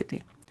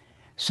paryadiyati.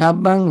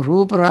 Sabbang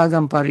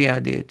ruparagam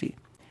paryadiyati.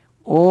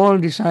 All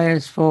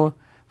desires for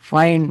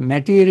fine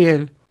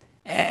material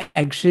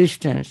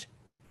existence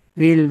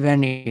will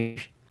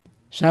vanish.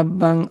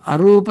 Sabbang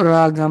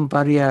aruparagam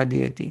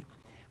paryadiyati.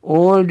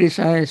 All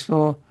desires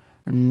for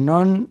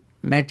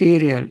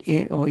non-material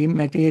or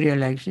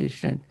immaterial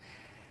existence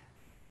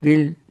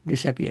will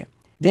disappear.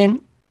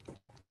 Then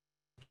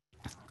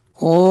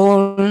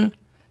all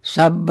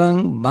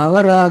sabbang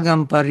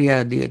bhavaragam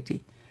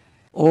paryadiyati.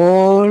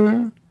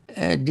 All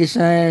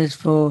desires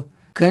for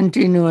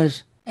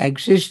continuous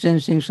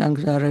existence in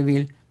samsara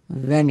will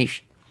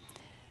vanish.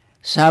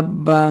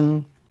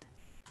 Sabbang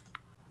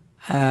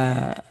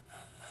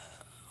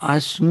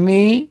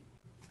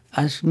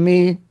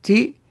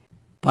asmiti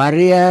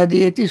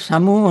paryadiyati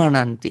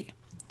samuhananti.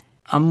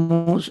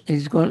 Amus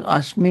is called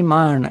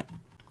asmimana.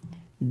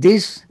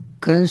 This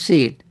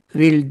conceit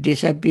will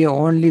disappear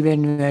only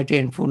when you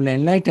attain full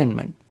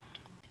enlightenment.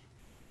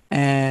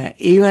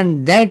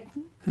 Even that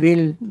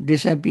will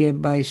disappear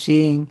by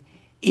seeing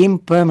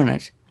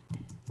impermanence.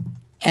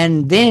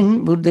 And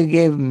then Buddha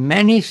gave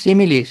many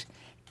similes,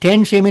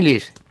 10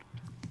 similes.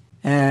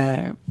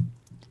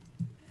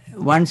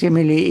 One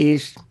simile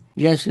is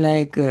just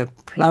like a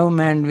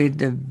plowman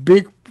with a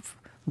big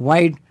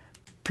wide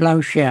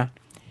plowshare.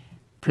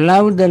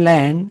 Plow the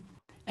land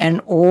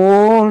and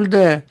all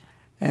the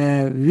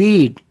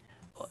weed,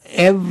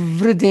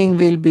 everything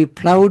will be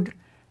plowed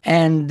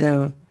and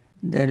the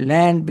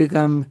land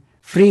become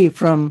free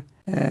from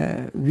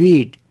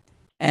weed.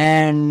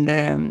 And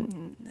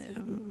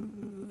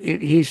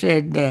he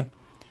said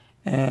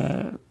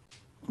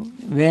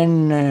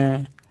when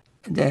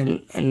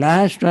the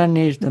last one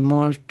is the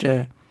most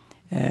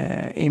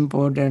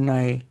important,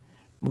 I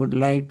would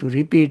like to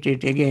repeat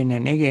it again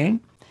and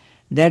again.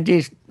 That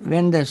is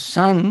when the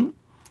sun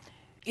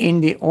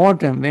in the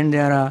autumn, when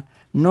there are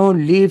no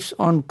leaves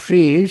on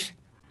trees,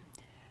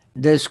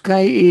 the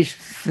sky is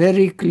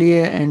very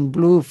clear and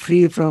blue,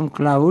 free from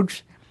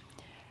clouds.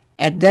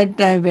 At that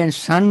time when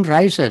sun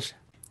rises,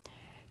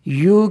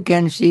 you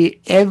can see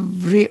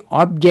every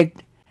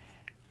object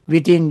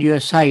within your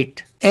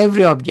sight,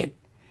 every object,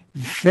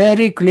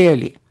 very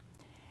clearly.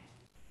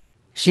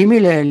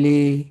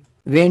 Similarly,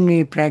 when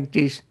we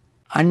practice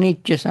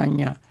anicca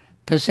sanya,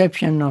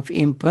 perception of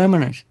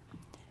impermanence,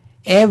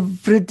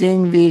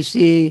 everything we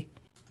see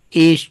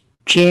is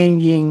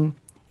changing,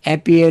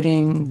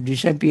 appearing,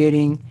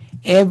 disappearing,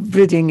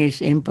 everything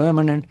is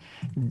impermanent.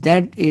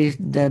 That is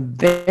the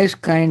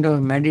best kind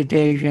of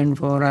meditation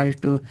for us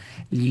to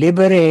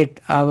liberate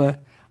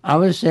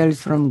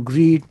ourselves from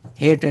greed,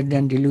 hatred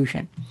and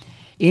delusion.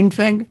 In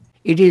fact,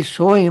 it is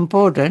so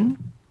important,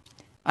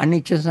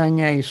 anicca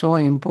sanya is so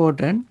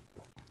important.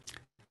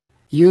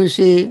 You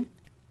see,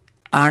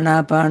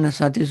 Anapana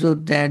Sati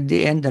Sutta at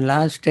the end, the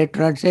last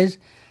tetrad says,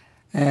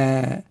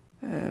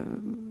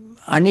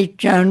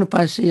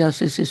 Aniccanupassi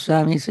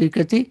asasisami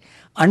sikati,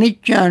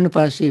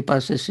 aniccanupassi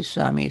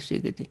pasasisami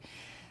sikati.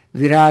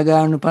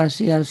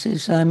 Viraganupassi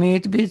asasisami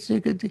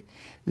itbitsikati,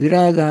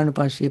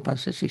 viraganupassi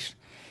pasasis.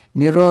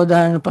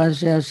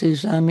 Nirodhanupassi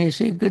asasisami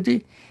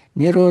sikati,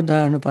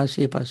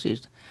 nirodhanupassi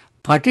pasis.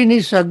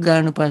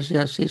 Patinisagganupassi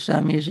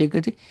asasisami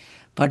sikati,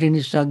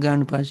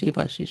 patinisagganupassi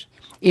pasis.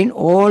 In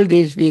all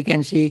this we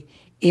can see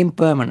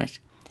impermanence,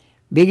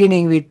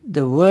 beginning with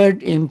the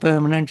word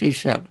impermanence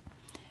itself.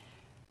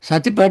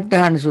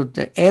 Satipatthana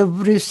Sutta,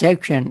 every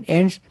section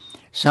ends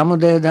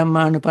Samudaya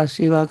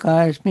Dhammanupassiva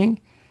Kasming,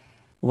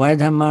 Vaya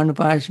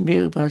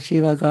Dhammanupassiva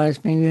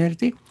Kasming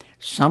Viharti,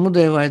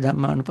 Samudaya Vaya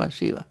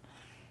Dhammanupassiva.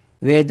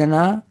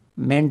 Vedana,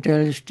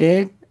 mental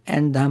state,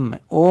 and Dhamma,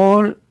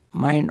 all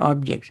mind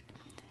objects.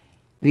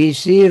 We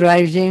see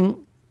rising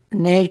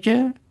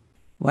nature,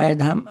 Vaya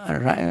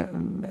Samudaya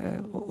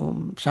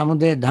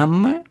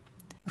Dhamma,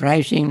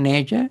 rising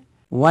nature,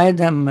 Vaya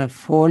Dhamma,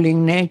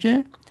 falling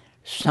nature,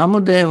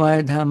 Samudaya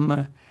Vaya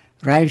Dhamma,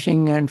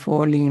 rising and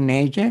falling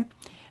nature.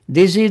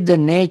 This is the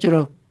nature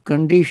of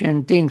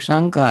conditioned things,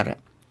 Sankara.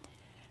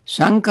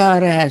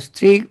 Sankara has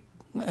three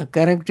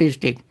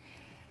characteristics.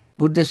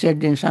 Buddha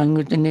said in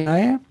Samyutta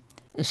Nikaya,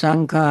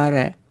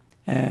 Sankara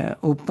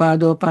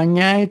uppado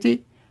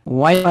panyayati,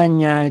 vaya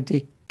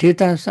panyayati,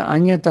 titasa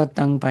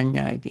anyatatang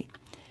panyayati.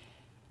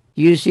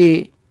 You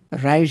see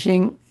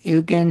rising,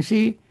 you can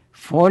see,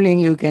 falling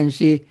you can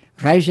see,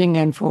 rising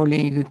and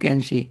falling you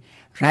can see.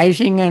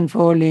 Rising and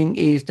falling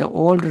is the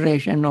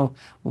alteration of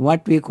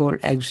what we call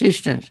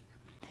existence.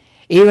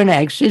 Even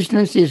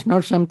existence is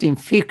not something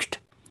fixed.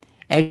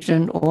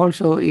 Existence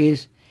also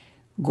is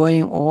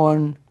going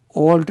on,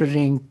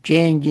 altering,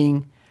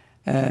 changing,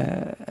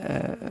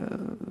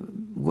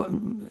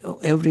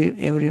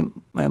 every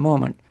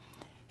moment.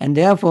 And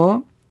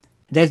therefore,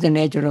 that's the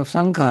nature of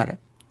sankhara.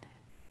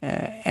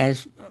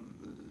 As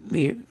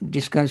we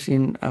discussed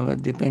in our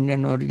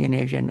dependent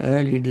origination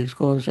early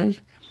discourses,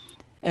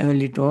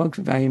 early talks,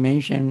 I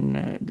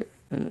mentioned,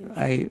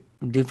 I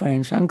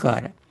define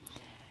sankhara.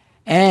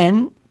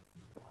 And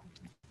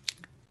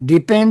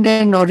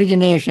dependent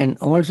origination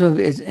also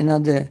is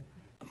another,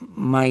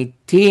 my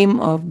theme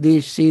of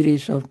this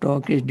series of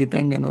talk is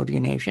dependent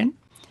origination.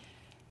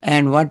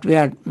 And what we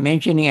are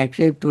mentioning,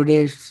 except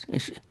today's,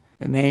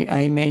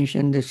 I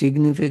mentioned the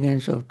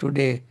significance of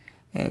today,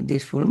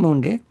 this full moon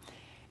day.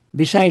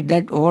 Besides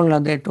that, all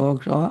other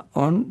talks are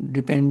on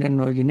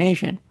dependent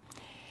origination.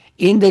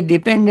 In the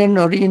dependent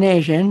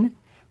origination,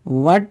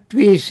 what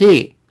we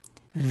see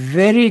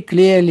very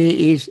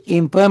clearly is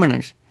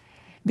impermanence,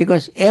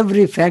 because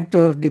every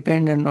factor of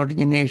dependent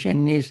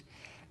origination is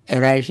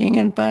arising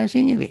and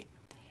passing away.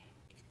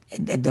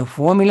 The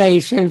formula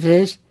itself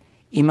says,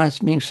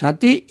 imasmin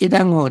sati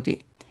idang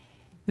hoti.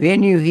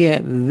 When you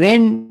hear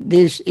when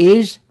this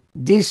is,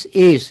 this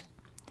is.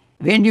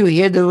 When you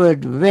hear the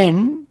word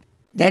when,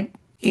 that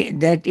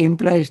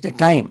implies the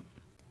time.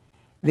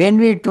 When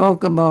we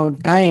talk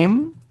about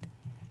time,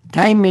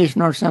 time is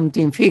not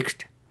something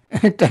fixed.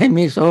 Time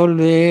is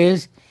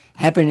always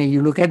happening.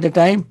 You look at the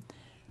time,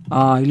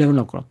 11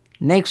 o'clock.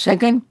 Next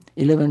second,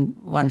 11,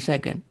 1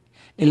 second.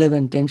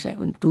 11, 10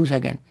 seconds, 2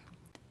 seconds.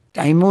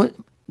 Time,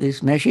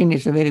 this machine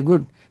is a very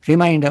good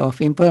reminder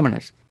of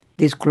impermanence.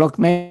 This clock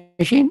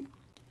machine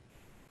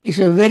is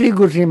a very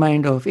good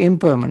reminder of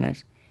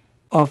impermanence,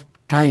 of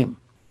time.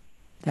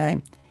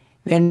 Time.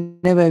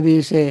 Whenever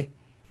we say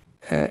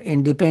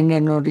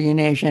independent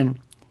origination,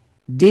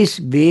 this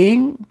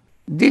being,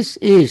 this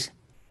is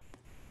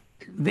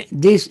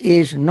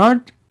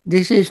not,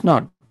 this is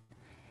not.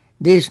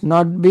 This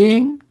not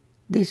being,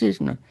 this is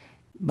not.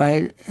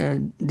 By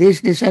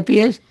this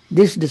disappears,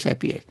 this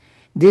disappears.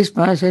 This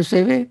passes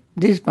away,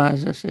 this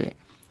passes away.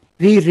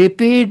 We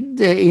repeat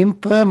the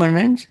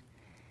impermanence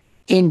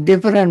in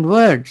different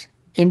words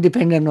in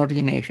dependent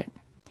origination.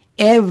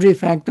 Every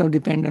factor of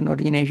dependent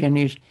origination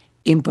is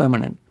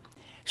impermanent.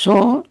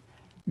 So,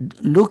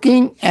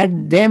 looking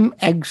at them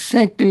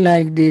exactly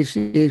like this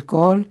is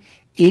called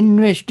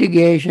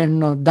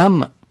investigation of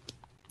Dhamma.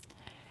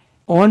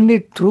 Only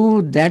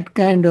through that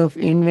kind of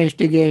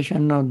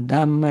investigation of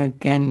Dhamma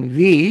can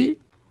we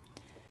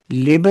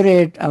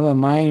liberate our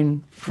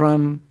mind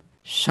from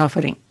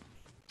suffering.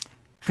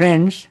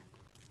 Friends,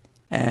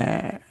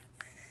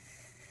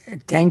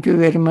 thank you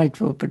very much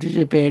for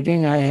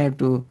participating. I have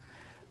to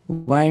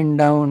wind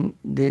down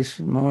this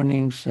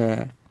morning's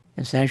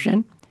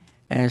session,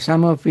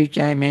 some of which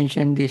I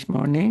mentioned this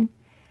morning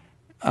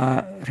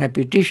are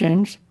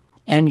repetitions,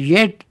 and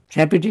yet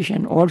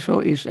repetition also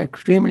is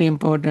extremely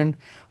important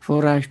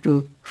for us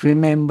to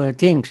remember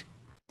things.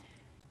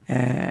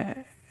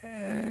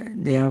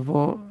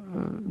 Therefore,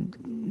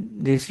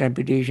 this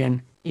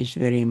repetition is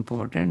very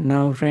important.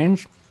 Now,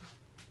 friends,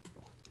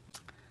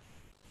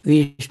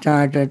 we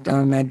started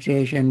our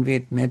meditation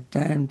with metta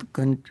and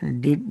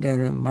did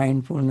the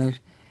mindfulness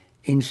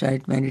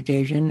insight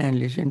meditation and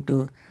listened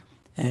to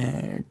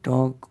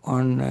talk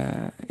on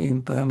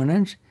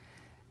impermanence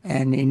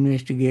and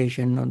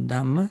investigation of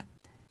Dhamma.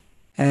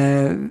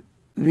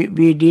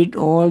 We did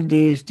all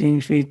these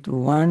things with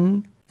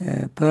one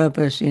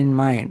purpose in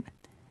mind,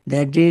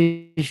 that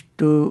is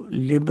to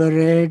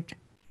liberate,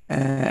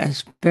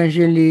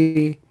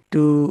 especially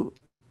to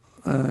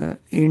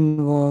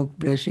invoke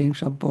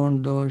blessings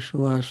upon those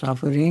who are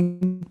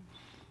suffering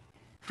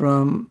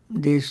from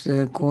this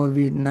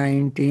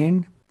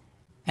COVID-19,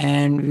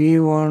 and we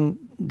want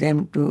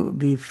them to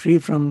be free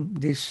from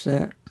this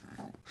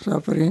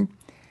suffering,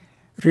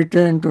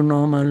 return to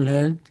normal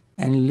health,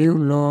 and live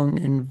long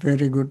in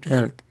very good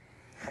health.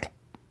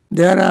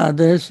 There are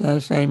others,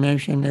 as I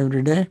mention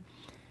every day,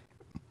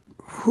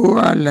 who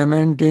are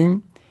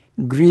lamenting,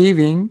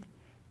 grieving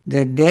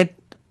the death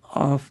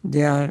of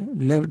their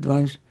loved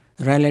ones,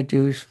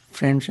 relatives,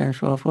 friends, and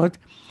so forth,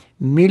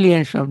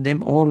 millions of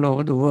them all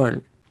over the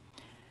world.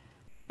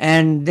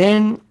 And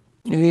then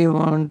we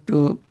want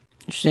to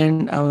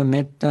send our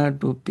metta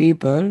to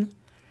people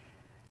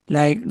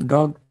like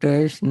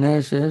doctors,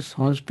 nurses,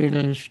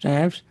 hospital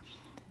staffs,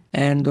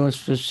 and those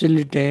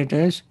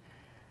facilitators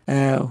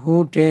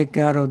who take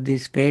care of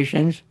these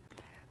patients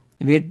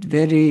with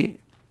very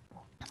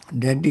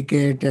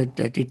dedicated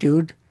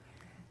attitude,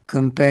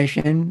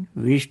 compassion,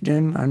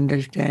 wisdom,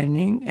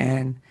 understanding,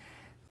 and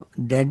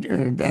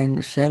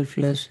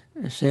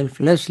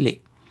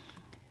selflessly.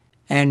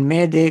 And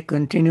may they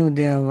continue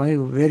their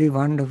very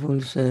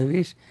wonderful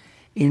service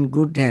in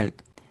good health.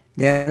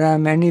 There are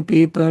many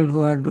people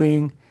who are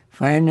doing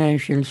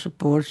financial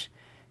supports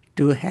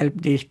to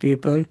help these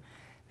people.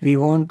 We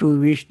want to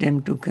wish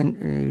them to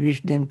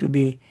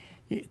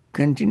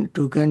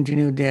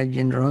continue their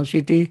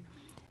generosity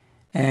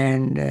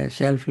and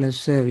selfless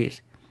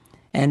service.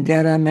 And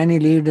there are many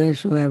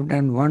leaders who have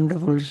done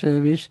wonderful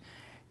service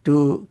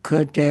to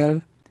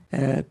curb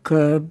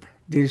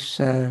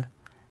this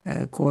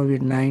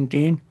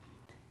COVID-19,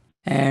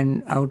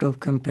 and out of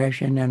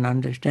compassion and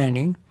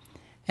understanding.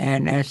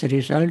 And as a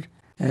result,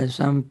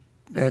 some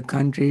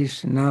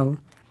countries now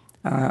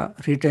are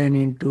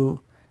returning to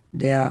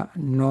their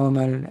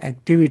normal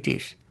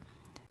activities,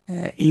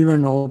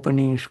 even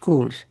opening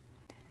schools.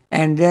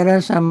 And there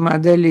are some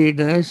other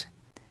leaders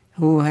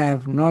who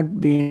have not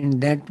been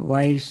that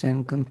wise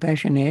and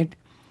compassionate,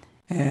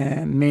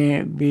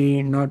 may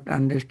be not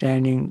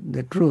understanding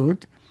the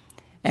truth,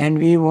 and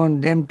we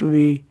want them to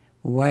be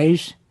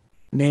wise,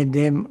 may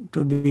them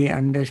to be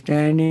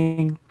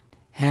understanding,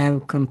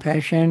 have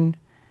compassion,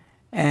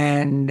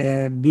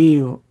 and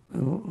be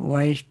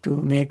wise to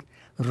make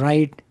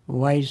right,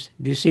 wise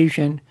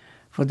decision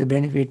for the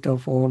benefit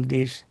of all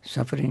these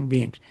suffering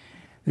beings.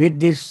 With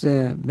this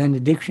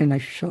benediction,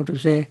 so to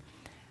say,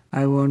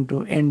 I want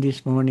to end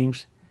this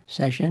morning's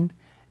session,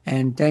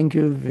 and thank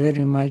you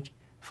very much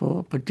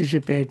for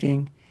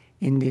participating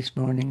in this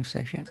morning's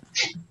session.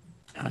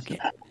 Okay.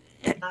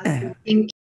 Thank you.